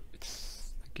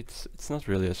 it's not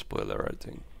really a spoiler, I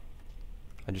think.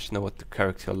 I just know what the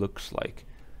character looks like.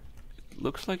 It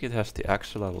looks like it has the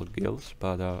axolotl gills,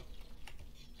 but oh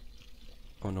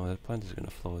no, that plant is gonna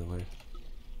float away.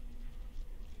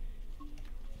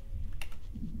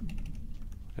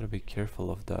 Gotta be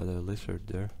careful of that lizard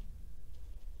there.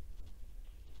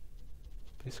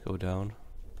 Please go down.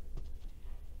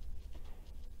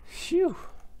 Phew!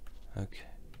 Okay.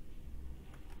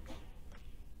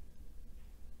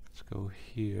 Let's go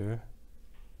here.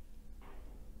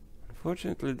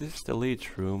 Unfortunately, this is the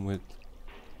leech room with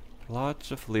lots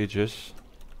of leeches.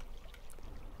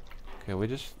 Okay, we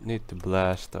just need to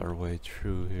blast our way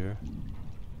through here.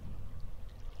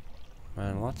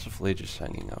 Man, lots of leeches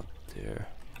hanging out there.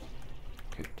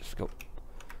 Okay, just go.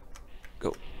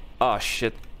 Ah,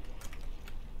 shit.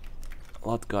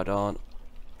 What got on?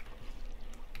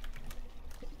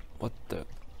 What the?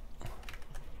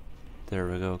 There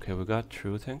we go. Okay, we got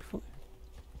through, thankfully.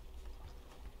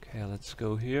 Okay, let's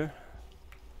go here.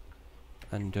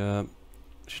 And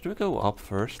should we go up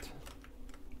first?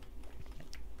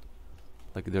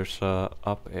 Like there's a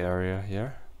up area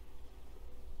here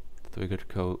that we could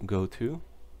go to.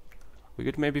 We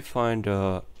could maybe find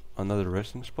another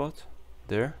resting spot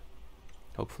there,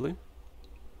 hopefully.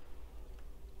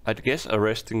 I'd guess a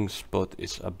resting spot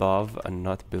is above and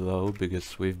not below,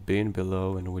 because we've been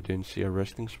below and we didn't see a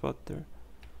resting spot there.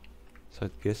 So I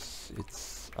guess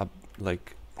it's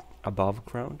like above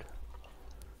ground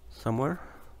somewhere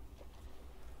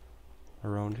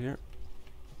around here.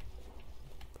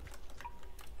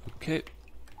 Okay,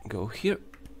 go here.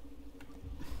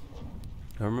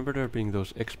 I remember there being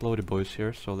those exploded boys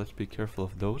here, so let's be careful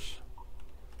of those.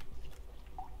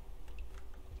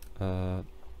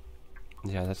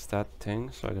 Yeah, that's that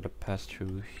thing, so I gotta pass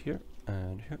through here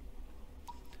and here.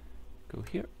 Go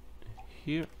here,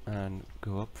 here, and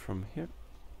go up from here.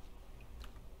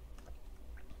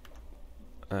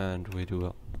 And we do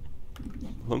a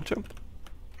long jump.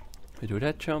 We do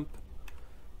that jump.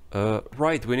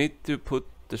 Right, we need to put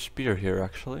the spear here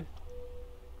actually.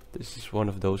 This is one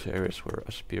of those areas where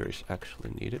a spear is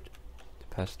actually needed to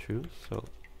pass through, so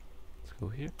let's go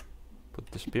here.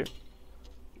 Put the spear.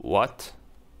 What?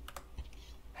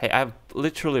 Hey, I've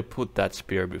literally put that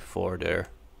spear before there.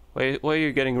 Why are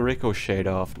you getting ricocheted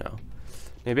off now?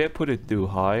 Maybe I put it too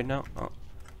high now? Oh.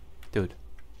 Dude.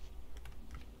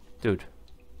 Dude.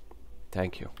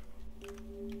 Thank you.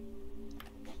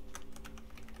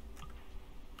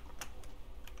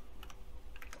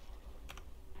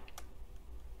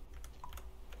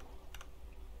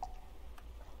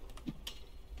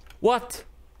 What?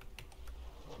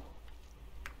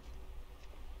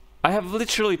 I have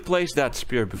literally placed that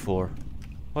spear before.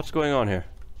 What's going on here?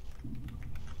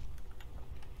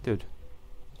 Dude.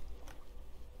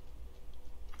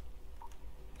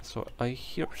 So I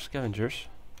hear scavengers.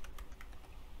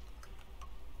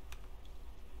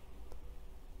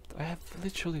 I have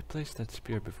literally placed that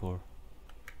spear before.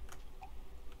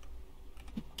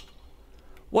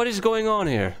 What is going on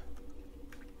here?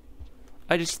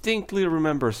 I distinctly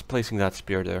remember placing that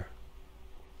spear there.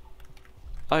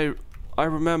 I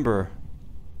remember.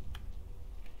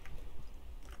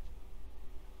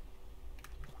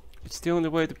 It's the only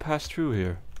way to pass through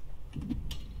here.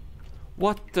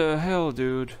 What the hell,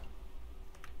 dude?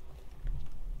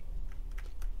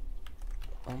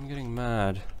 I'm getting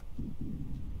mad.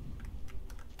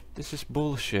 This is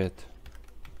bullshit.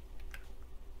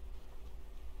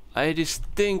 I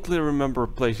distinctly remember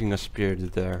placing a spear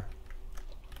there.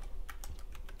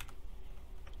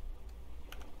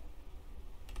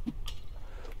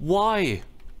 Why?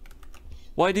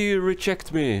 Why do you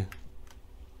reject me?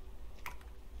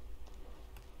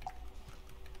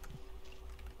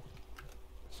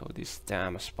 So this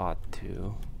damn spot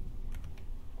too.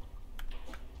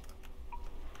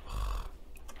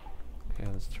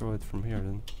 Okay, let's throw it from here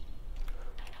then.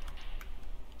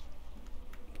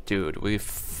 Dude, we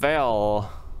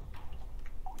fell.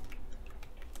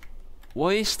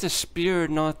 Why is the spear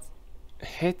not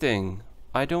hitting?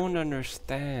 I don't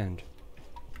understand.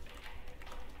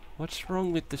 What's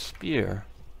wrong with the spear?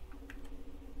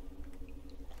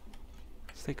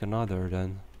 Let's take another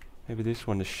then. Maybe this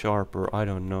one is sharper, I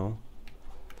don't know.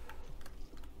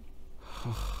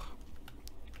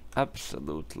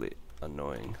 Absolutely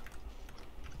annoying.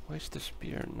 Why is the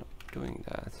spear not doing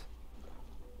that?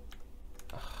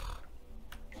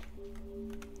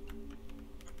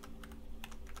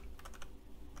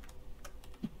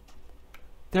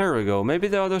 There we go. Maybe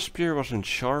the other spear wasn't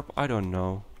sharp, I don't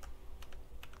know.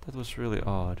 That was really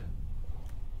odd.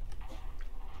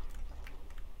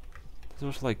 That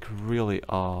was like really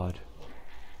odd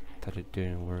that it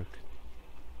didn't work.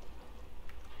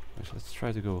 So let's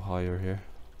try to go higher here.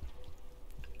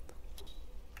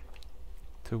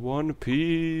 To One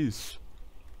Piece!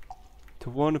 To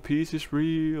One Piece is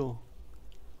real!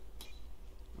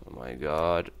 Oh my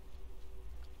god.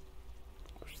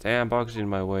 Damn bugs in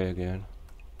my way again.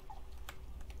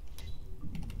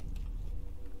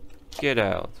 Get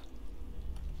out.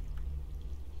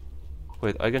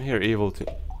 Wait, I can hear evil too.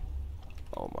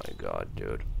 Oh my god,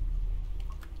 dude.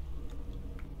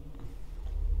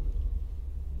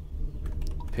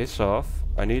 Piss off.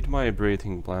 I need my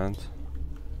breathing plant.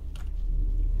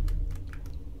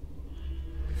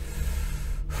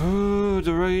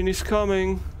 The rain is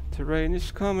coming. The rain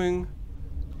is coming.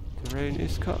 The rain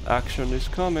is action is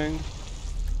coming.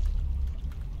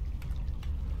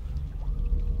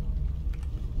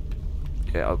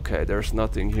 Yeah, okay, there's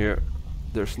nothing here.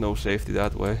 There's no safety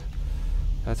that way.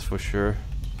 That's for sure.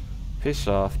 Piss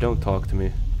off, don't talk to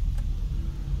me.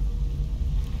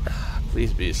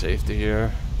 Please be safety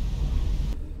here.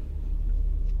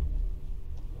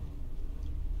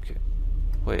 Okay.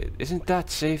 Wait, isn't that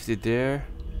safety there?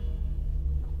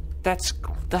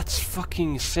 That's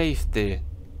fucking safety.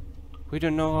 We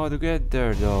don't know how to get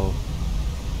there though.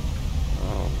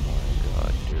 Oh my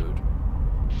god, dude.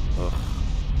 Ugh.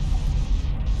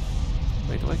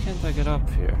 Wait, why can't I get up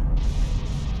here?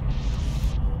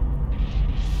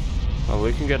 Oh,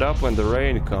 we can get up when the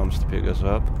rain comes to pick us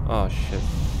up. Oh shit.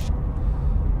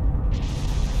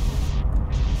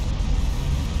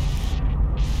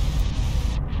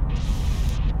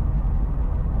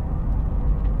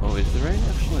 Oh, is the rain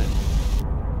actually?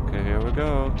 Okay, here we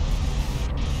go.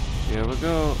 Here we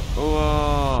go.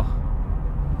 Whoa.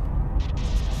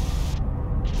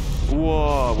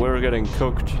 Whoa, we're getting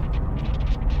cooked.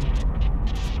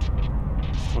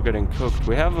 We're getting cooked.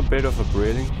 We have a bit of a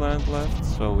breeding plant left,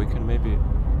 so we can maybe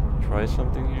try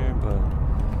something here, but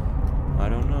I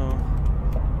don't know.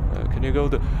 Can you go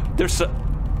to...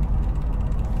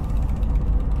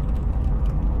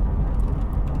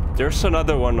 There's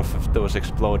another one of those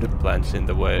exploded plants in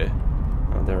the way.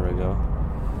 Oh, there we go.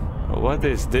 What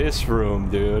is this room,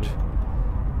 dude?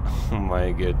 Oh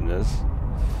my goodness.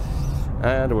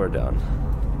 And we're done.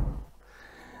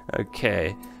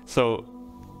 Okay, so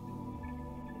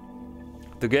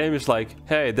the game is like,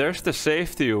 hey, there's the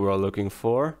safety you were looking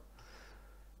for.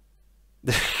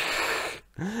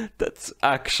 That's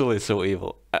actually so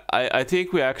evil. I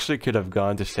think we actually could have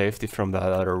gone to safety from that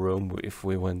other room if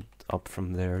we went up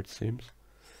from there, it seems.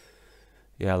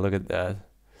 Yeah, look at that.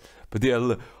 But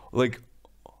yeah, like,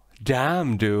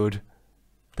 damn, dude.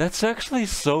 That's actually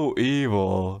so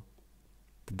evil.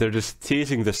 They're just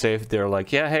teasing the safety. They're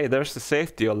like, yeah, hey, there's the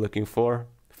safety you're looking for.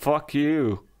 Fuck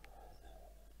you.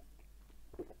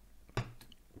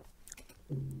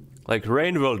 Like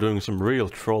Rainbow doing some real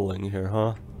trolling here,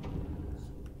 huh?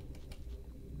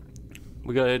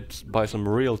 We got it by some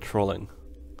real trolling.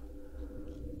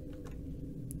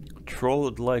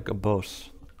 Trolled like a boss.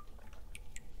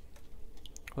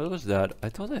 What was that? I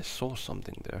thought I saw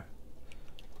something there.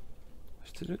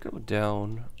 Did it go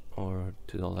down or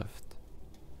to the left?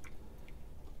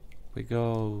 We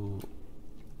go...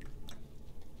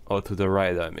 Oh, to the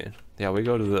right, I mean. Yeah, we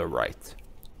go to the right.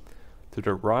 To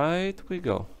the right we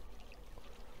go.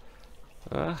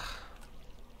 Okay,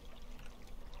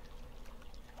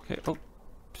 oh,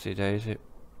 see Daisy.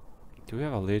 Do we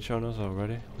have a leech on us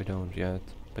already? We don't yet.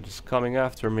 But it's coming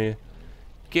after me.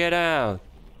 Get out!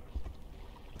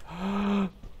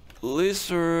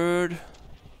 Lizard!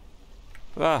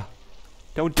 Ah!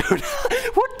 Don't do that!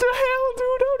 What the hell,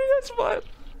 dude? How did I survive?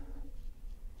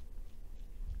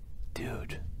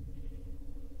 Dude.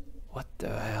 What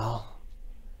the hell?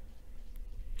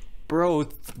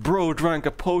 Bro drank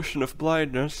a potion of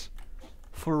blindness.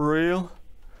 For real?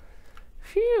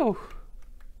 Phew.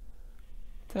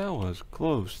 That was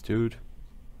close, dude.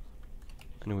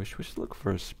 Anyways, we should look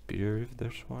for a spear if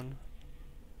there's one.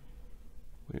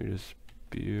 We need a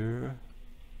spear.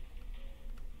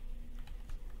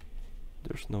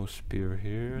 There's no spear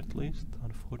here, at least,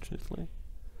 unfortunately.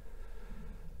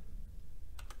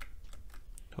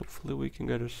 Hopefully we can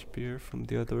get a spear from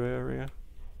the other area.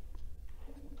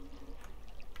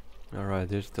 Alright,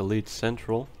 there's the lead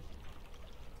central.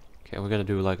 Okay, we're gonna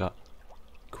do like a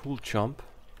cool jump.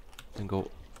 Then go,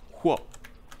 whoa.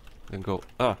 Then go,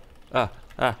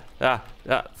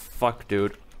 fuck,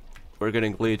 dude. We're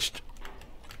getting leeched.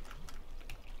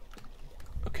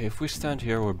 Okay, if we stand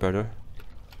here, we're better.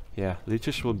 Yeah,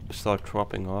 leeches will start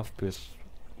dropping off because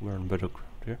we're in better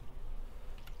ground here.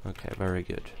 Okay, very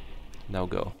good. Now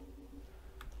go.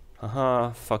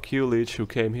 Haha, fuck you, leech, who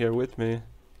came here with me.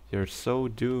 You're so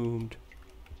doomed.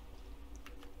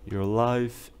 Your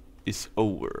life is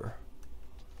over.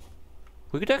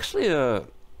 We could actually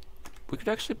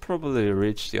probably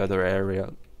reach the other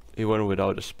area even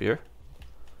without a spear.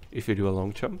 If you do a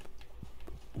long jump.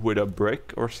 With a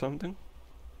brick or something.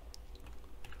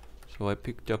 So I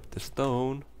picked up the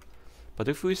stone. But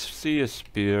if we see a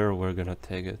spear, we're gonna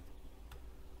take it.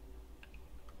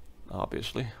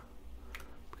 Obviously.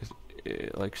 Because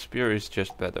like spear is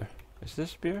just better. Is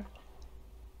this spear?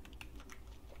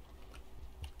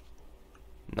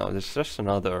 No, this is just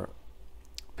another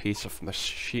piece of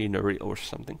machinery or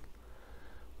something.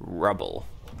 Rubble.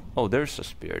 Oh, there's a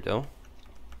spear though.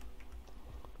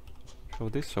 Throw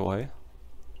this away.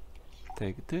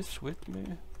 Take this with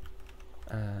me.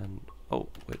 And oh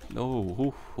wait,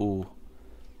 no.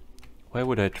 Why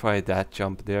would I try that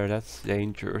jump there? That's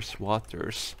dangerous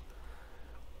waters.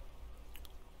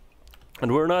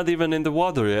 And we're not even in the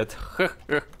water yet.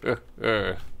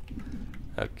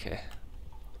 Okay.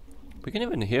 We can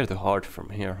even hear the heart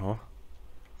from here, huh?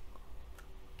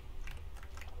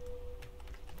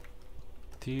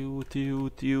 Tew tew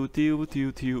tew tew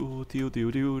tew tew tew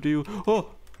tew tew tew. Oh!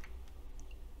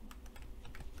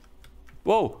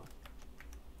 Whoa!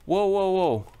 Whoa, whoa,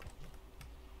 whoa!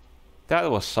 That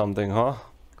was something, huh?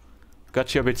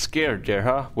 Got you a bit scared there,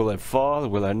 huh? Will I fall?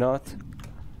 Will I not?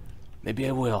 Maybe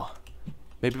I will.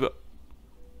 Maybe.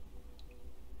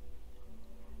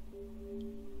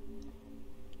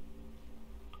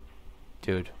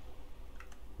 Dude.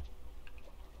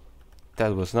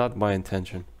 That was not my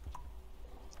intention.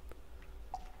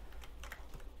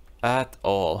 At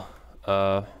all.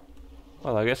 Well,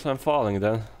 I guess I'm falling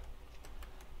then.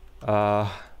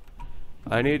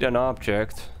 I need an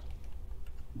object.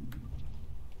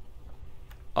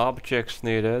 Objects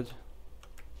needed.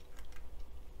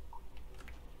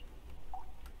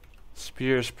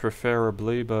 Spears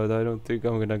preferably, but I don't think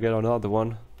I'm gonna get another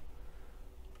one.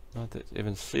 Not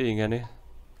even seeing any.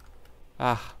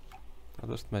 Ah, I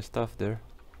lost my stuff there.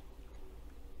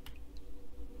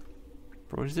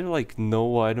 Bro, is there like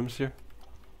no items here?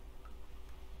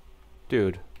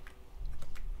 Dude.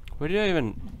 Where did I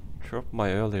even drop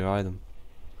my earlier item?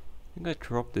 I think I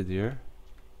dropped it here.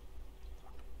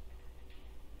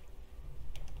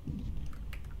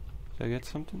 Did I get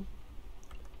something?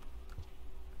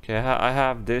 Okay, I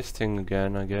have this thing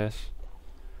again, I guess.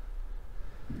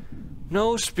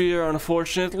 No spear,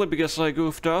 unfortunately, because I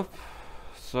goofed up.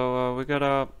 So we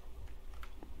gotta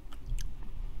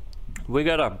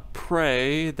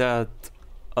pray that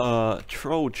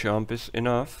throw jump is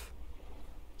enough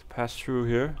to pass through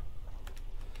here.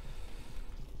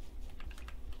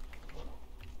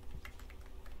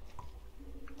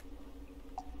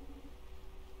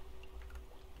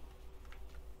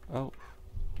 Oh.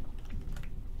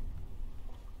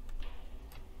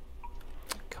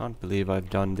 Can't believe I've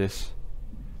done this.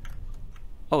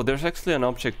 Oh, there's actually an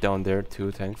object down there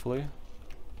too, thankfully.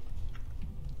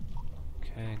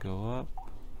 Okay, go up.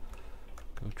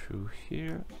 Go through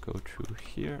here. Go through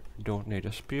here. Don't need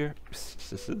a spear.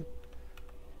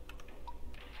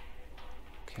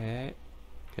 Okay.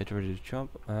 Get ready to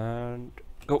jump and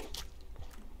go.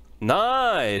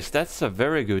 Nice! That's a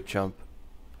very good jump.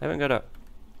 I haven't got a...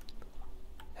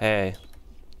 Hey.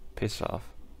 Piss off.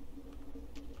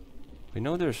 We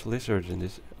know there's lizards in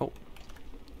this... Oh.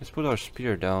 Let's put our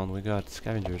spear down. We got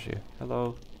scavengers here.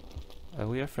 Hello.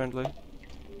 We are friendly.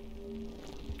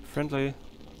 Friendly.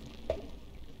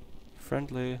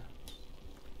 Friendly.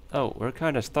 Oh, we're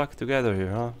kind of stuck together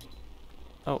here, huh?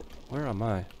 Oh, where am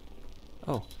I?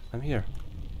 Oh, I'm here.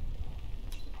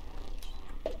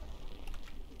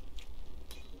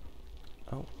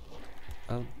 Oh.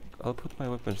 I'll put my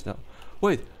weapons down.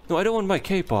 Wait! No, I don't want my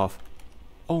cape off!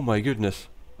 Oh my goodness.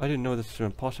 I didn't know this was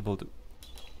impossible to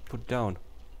put down.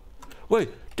 Wait,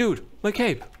 dude, my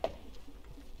cape!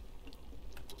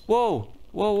 Whoa!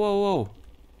 Whoa, whoa,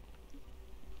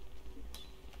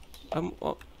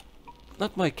 whoa!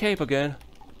 Not my cape again.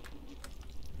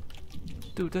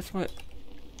 Dude, that's my...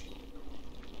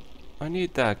 I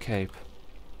need that cape.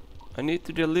 I need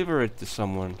to deliver it to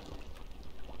someone.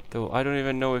 Though I don't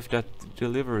even know if that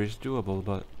delivery is doable,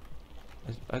 but...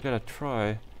 I gotta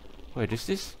try. Wait, is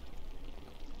this...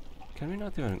 Can we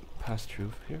not even pass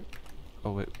through here?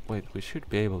 Oh wait, we should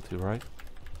be able to, right?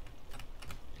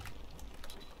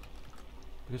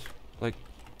 Because, like,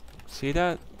 see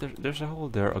that? There's a hole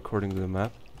there according to the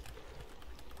map.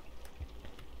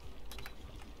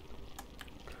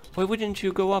 Why wouldn't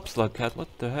you go up, slugcat? What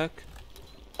the heck?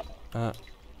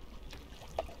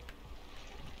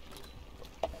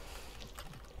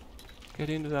 Get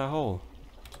into that hole.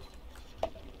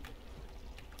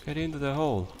 Get into the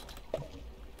hole.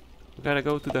 We gotta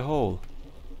go to the hole.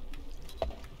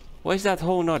 Why is that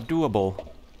hole not doable?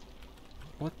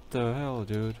 What the hell,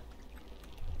 dude?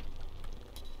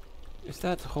 Is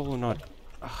that hole not...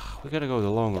 we gotta go the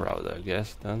long route, I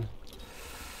guess, then.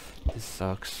 This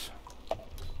sucks.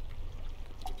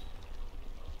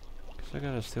 Cause I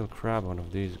gotta still grab one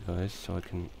of these guys so I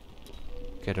can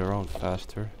get around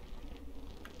faster.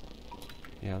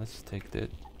 Yeah, let's take that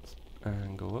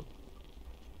and go up.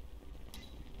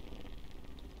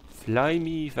 Fly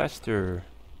me faster.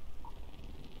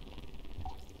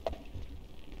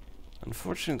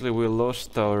 Unfortunately, we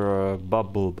lost our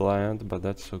bubble plant, but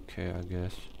that's okay, I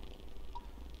guess.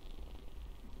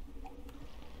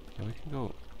 Yeah, we can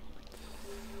go.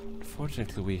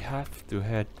 Unfortunately, we have to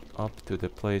head up to the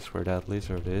place where that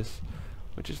lizard is,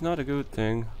 which is not a good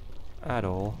thing at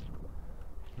all.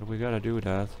 But we gotta do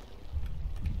that.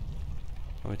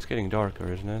 Oh, it's getting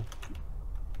darker, isn't it?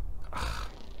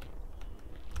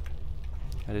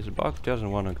 And this bug doesn't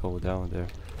want to go down there.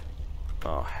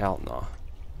 Oh, hell no.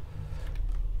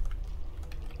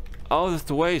 Out of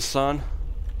the way, son.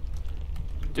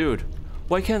 Dude,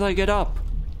 why can't I get up?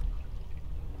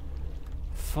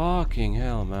 Fucking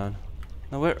hell, man.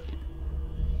 Now where...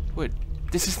 Wait,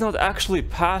 this is not actually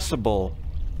passable.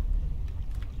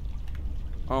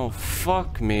 Oh,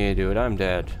 fuck me, dude. I'm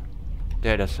dead.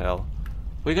 Dead as hell.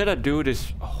 We gotta do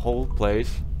this whole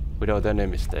place without any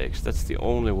mistakes. That's the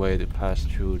only way to pass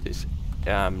through this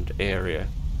damned area.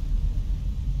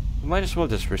 We might as well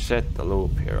just reset the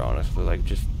loop here, honestly. Like,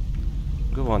 just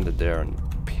go under there and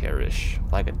perish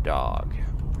like a dog.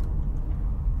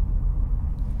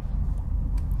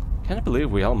 Can't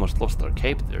believe we almost lost our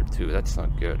cape there too. That's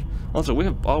not good. Also, we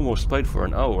have almost played for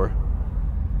an hour.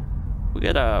 We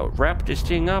gotta wrap this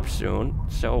thing up soon,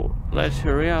 so let's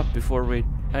hurry up before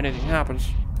anything happens.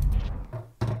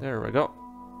 There we go.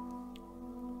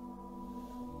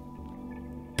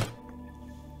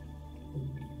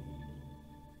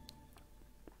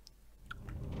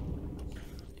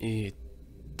 Eat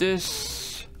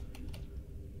this.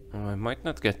 Oh, I might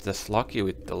not get this lucky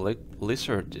with the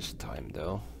lizard this time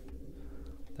though.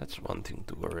 That's one thing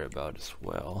to worry about as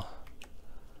well.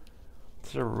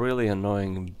 It's a really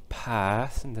annoying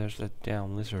path, and there's that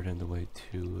damn lizard in the way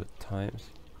too at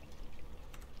times.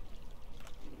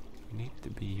 Need to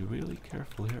be really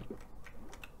careful here.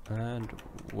 And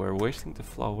we're wasting the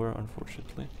flower,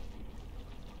 unfortunately.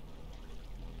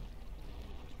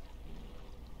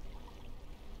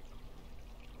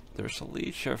 There's a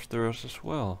leech after us as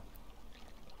well.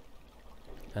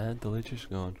 And the leech is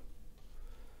gone.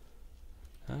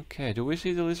 Okay, do we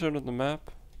see the lizard on the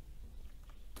map?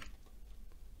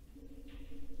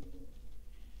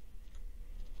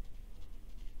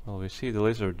 Well, we see the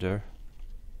lizard there.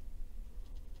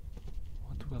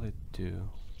 What will it do?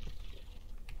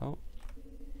 Oh.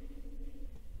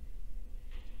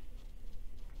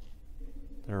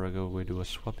 There we go, we do a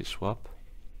swappy swap.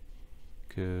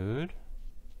 Good.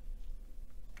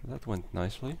 That went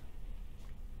nicely.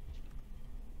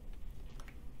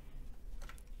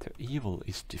 The evil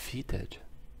is defeated.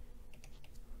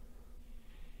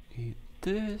 Eat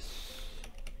this.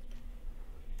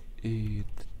 Eat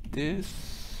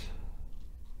this.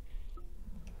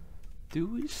 Do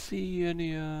we see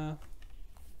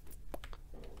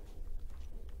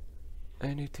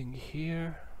anything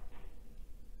here?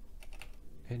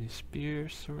 Any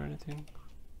spears or anything?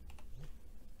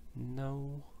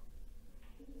 No.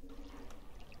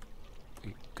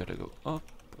 We gotta go up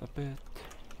a bit.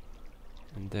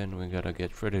 And then we gotta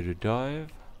get ready to dive.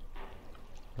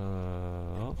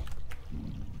 Oh.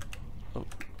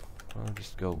 I'll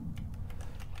just go.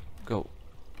 Go.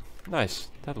 Nice.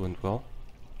 That went well.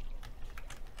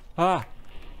 Ah!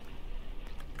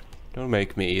 Don't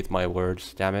make me eat my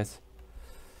words, damn it.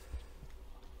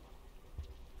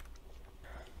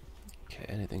 Okay,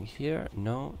 anything here?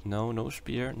 No, no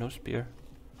spear, no spear.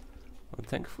 Well,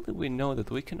 thankfully we know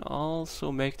that we can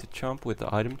also make the jump with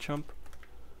the item jump.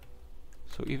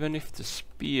 So even if the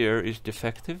spear is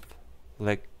defective,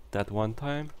 like that one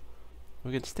time,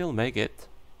 we can still make it.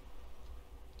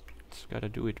 Just gotta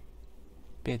do it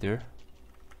better.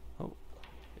 Oh,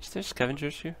 is there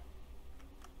scavengers here?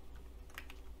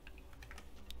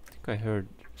 I think I heard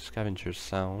scavenger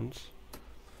sounds.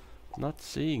 Not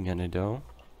seeing any though.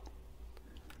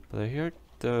 But I heard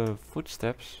the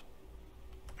footsteps.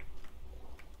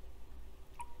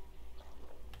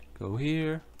 Go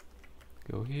here.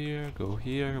 Go here, go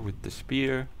here with the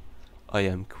spear. I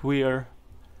am queer.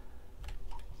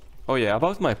 Oh yeah,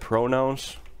 about my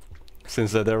pronouns,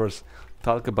 since there was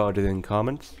talk about it in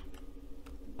comments.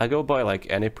 I go by like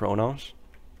any pronouns.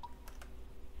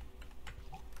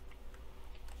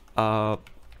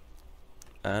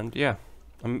 And yeah,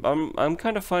 I'm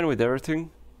kind of fine with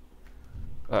everything.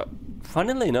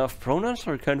 Funnily enough, pronouns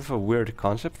are kind of a weird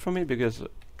concept for me because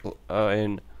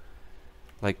in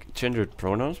like gendered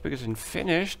pronouns, because in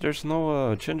Finnish there's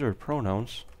no gendered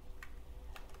pronouns.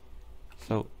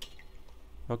 So,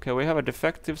 okay, we have a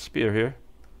defective spear here.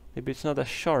 Maybe it's not as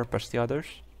sharp as the others.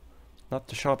 Not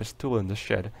the sharpest tool in the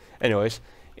shed. Anyways,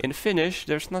 in Finnish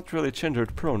there's not really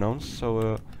gendered pronouns,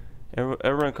 so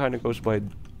everyone kind of goes by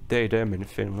they, them in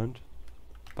Finland.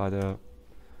 But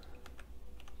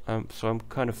so I'm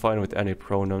kind of fine with any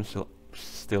pronouns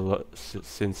still,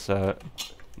 since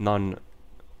none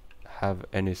have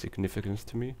any significance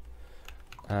to me.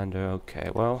 And okay,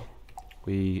 well,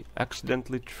 we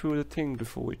accidentally threw the thing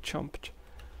before we jumped.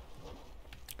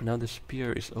 Now the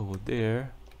spear is over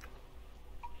there.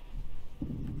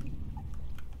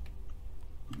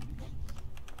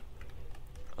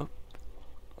 Oh,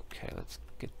 okay, let's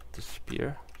get the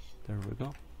spear. There we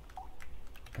go.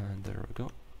 And there we go.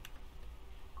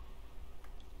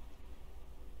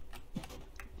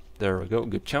 There we go.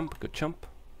 Good jump, good jump.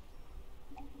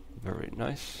 Very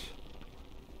nice.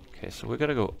 Okay, so we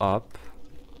gotta go up.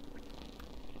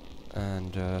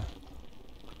 And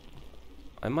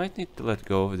I might need to let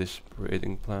go of this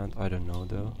breeding plant. I don't know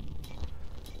though.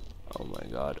 Oh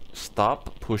my god.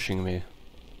 Stop pushing me.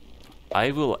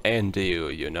 I will end you,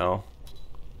 you know.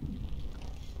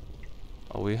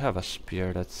 Oh, we have a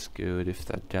spear. That's good if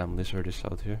that damn lizard is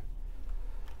out here.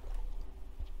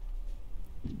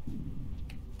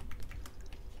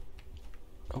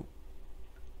 Oh.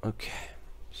 Okay.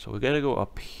 So we gotta go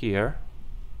up here.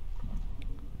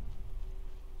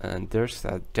 And there's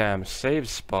that damn save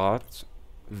spot.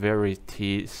 Very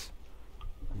teasy.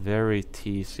 Very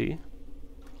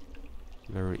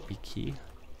icky.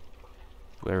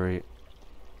 Very...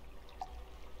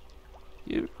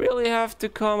 You really have to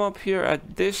come up here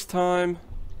at this time?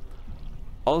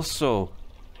 Also,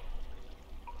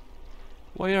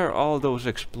 why are all those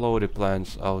exploded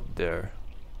plants out there?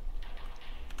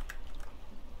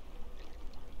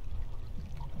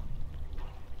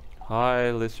 Hi,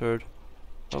 lizard.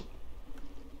 Oh.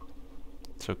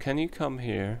 So can you come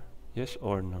here? Yes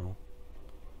or no?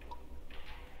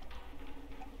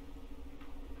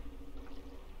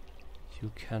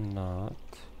 You cannot.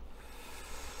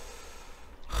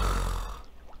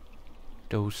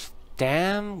 Those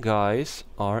damn guys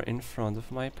are in front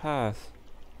of my path.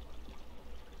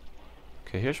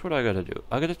 Okay, here's what I gotta do.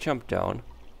 I gotta jump down,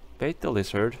 bait the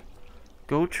lizard,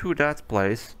 go through that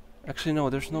place. Actually, no,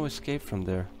 there's no escape from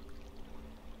there.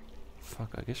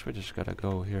 Fuck, I guess we just gotta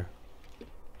go here.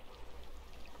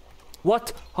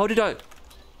 What? How did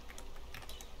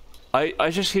I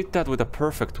just hit that with a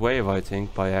perfect wave, I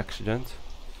think, by accident.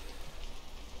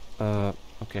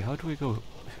 Okay, how do we go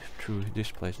through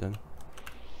this place then?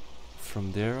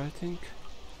 From there, I think?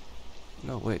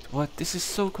 No, wait, what? This is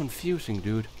so confusing,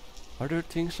 dude. Are there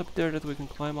things up there that we can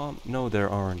climb on? No, there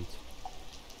aren't.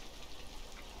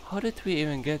 How did we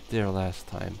even get there last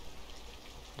time?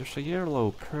 There's a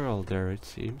yellow pearl there, it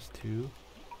seems, too.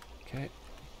 Okay.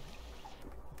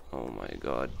 Oh my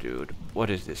god, dude. What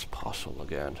is this puzzle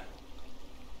again?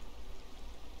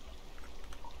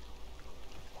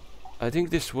 I think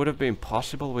this would have been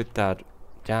possible with that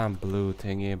damn blue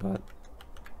thingy, but...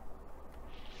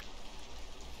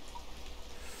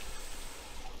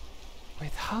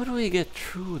 Wait, how do we get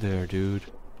through there, dude?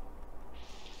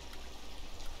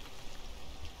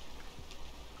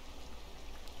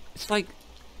 It's like...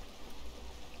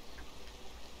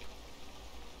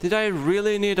 Did I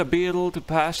really need a beetle to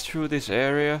pass through this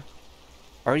area?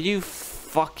 Are you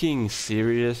fucking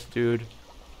serious, dude?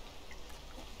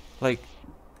 Like...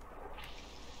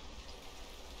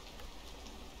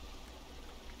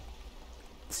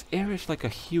 This area is like a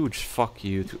huge fuck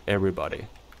you to everybody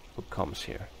who comes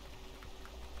here.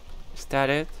 Is that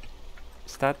it?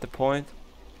 Is that the point?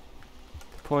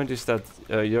 The point is that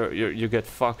you get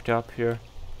fucked up here.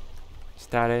 Is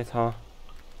that it, huh?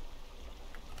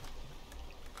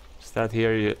 Is that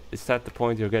here? Is that the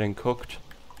point? You're getting cooked.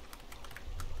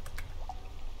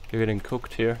 You're getting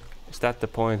cooked here. Is that the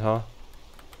point, huh?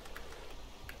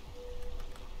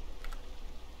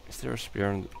 Is there a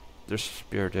spear? There's a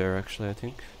spear there, actually, I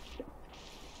think.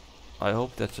 I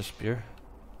hope that's a spear.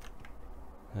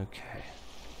 Okay.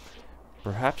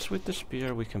 Perhaps with the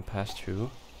spear we can pass through.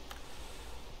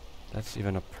 That's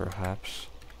even a perhaps.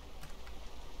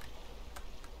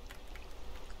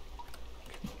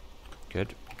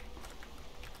 Good.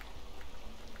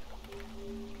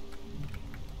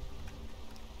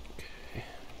 Okay,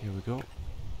 here we go.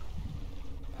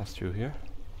 Pass through here.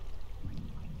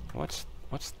 What's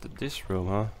this room,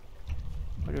 huh?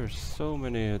 Why there's so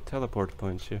many teleport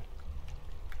points here?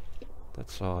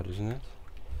 That's odd, isn't it?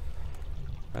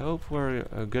 I hope we're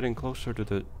getting closer to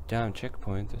the damn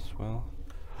checkpoint as well.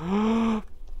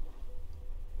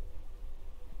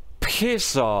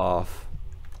 Piss off!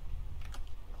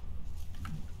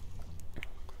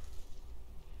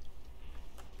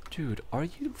 Dude, are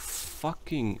you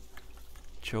fucking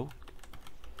joke?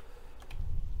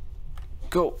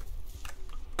 Go!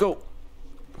 Go!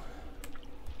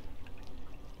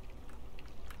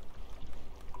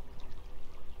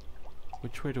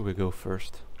 Which way do we go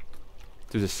first?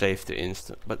 To the safety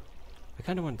instant, but I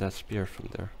kind of want that spear from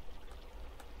there.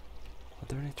 Are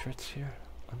there any threats here?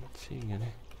 I'm not seeing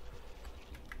any.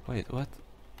 Wait, what?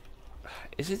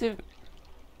 Is it even...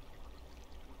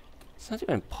 It's not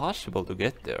even possible to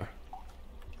get there.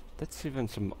 That's even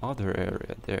some other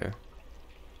area there.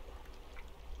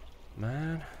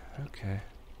 Man, okay.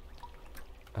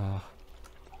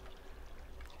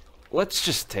 let's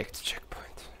just take the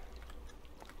checkpoint.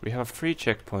 We have a free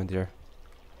checkpoint here.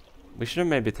 We should have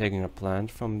maybe taken a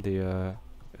plant from the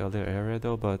earlier area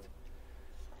though, but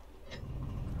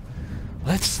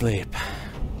let's sleep.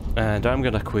 And I'm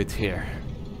gonna quit here.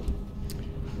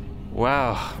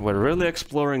 Wow, we're really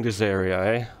exploring this area,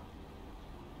 eh?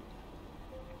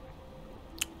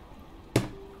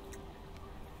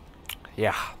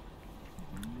 Yeah.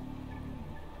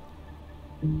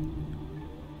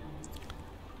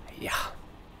 Yeah.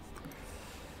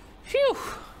 Phew!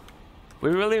 We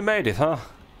really made it, huh?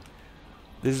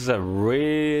 This is a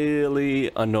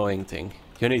really annoying thing.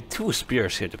 You need 2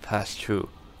 spears here to pass through.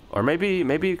 Or maybe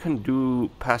you can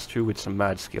pass through with some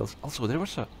mad skills. Also, there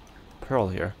was a pearl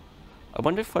here. I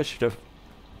wonder if I should have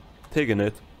taken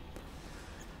it.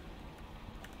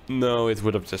 No, it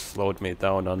would have just slowed me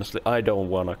down, honestly. I don't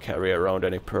want to carry around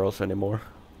any pearls anymore.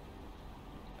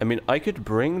 I mean, I could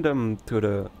bring them to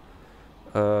the...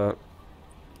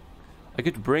 I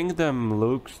could bring them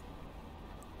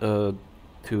to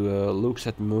Luke's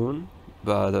at Moon,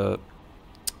 but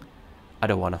I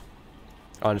don't wanna.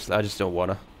 Honestly, I just don't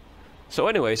wanna. So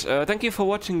anyways, thank you for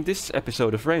watching this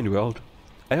episode of Rain World.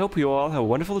 I hope you all have a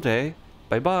wonderful day.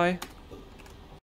 Bye bye.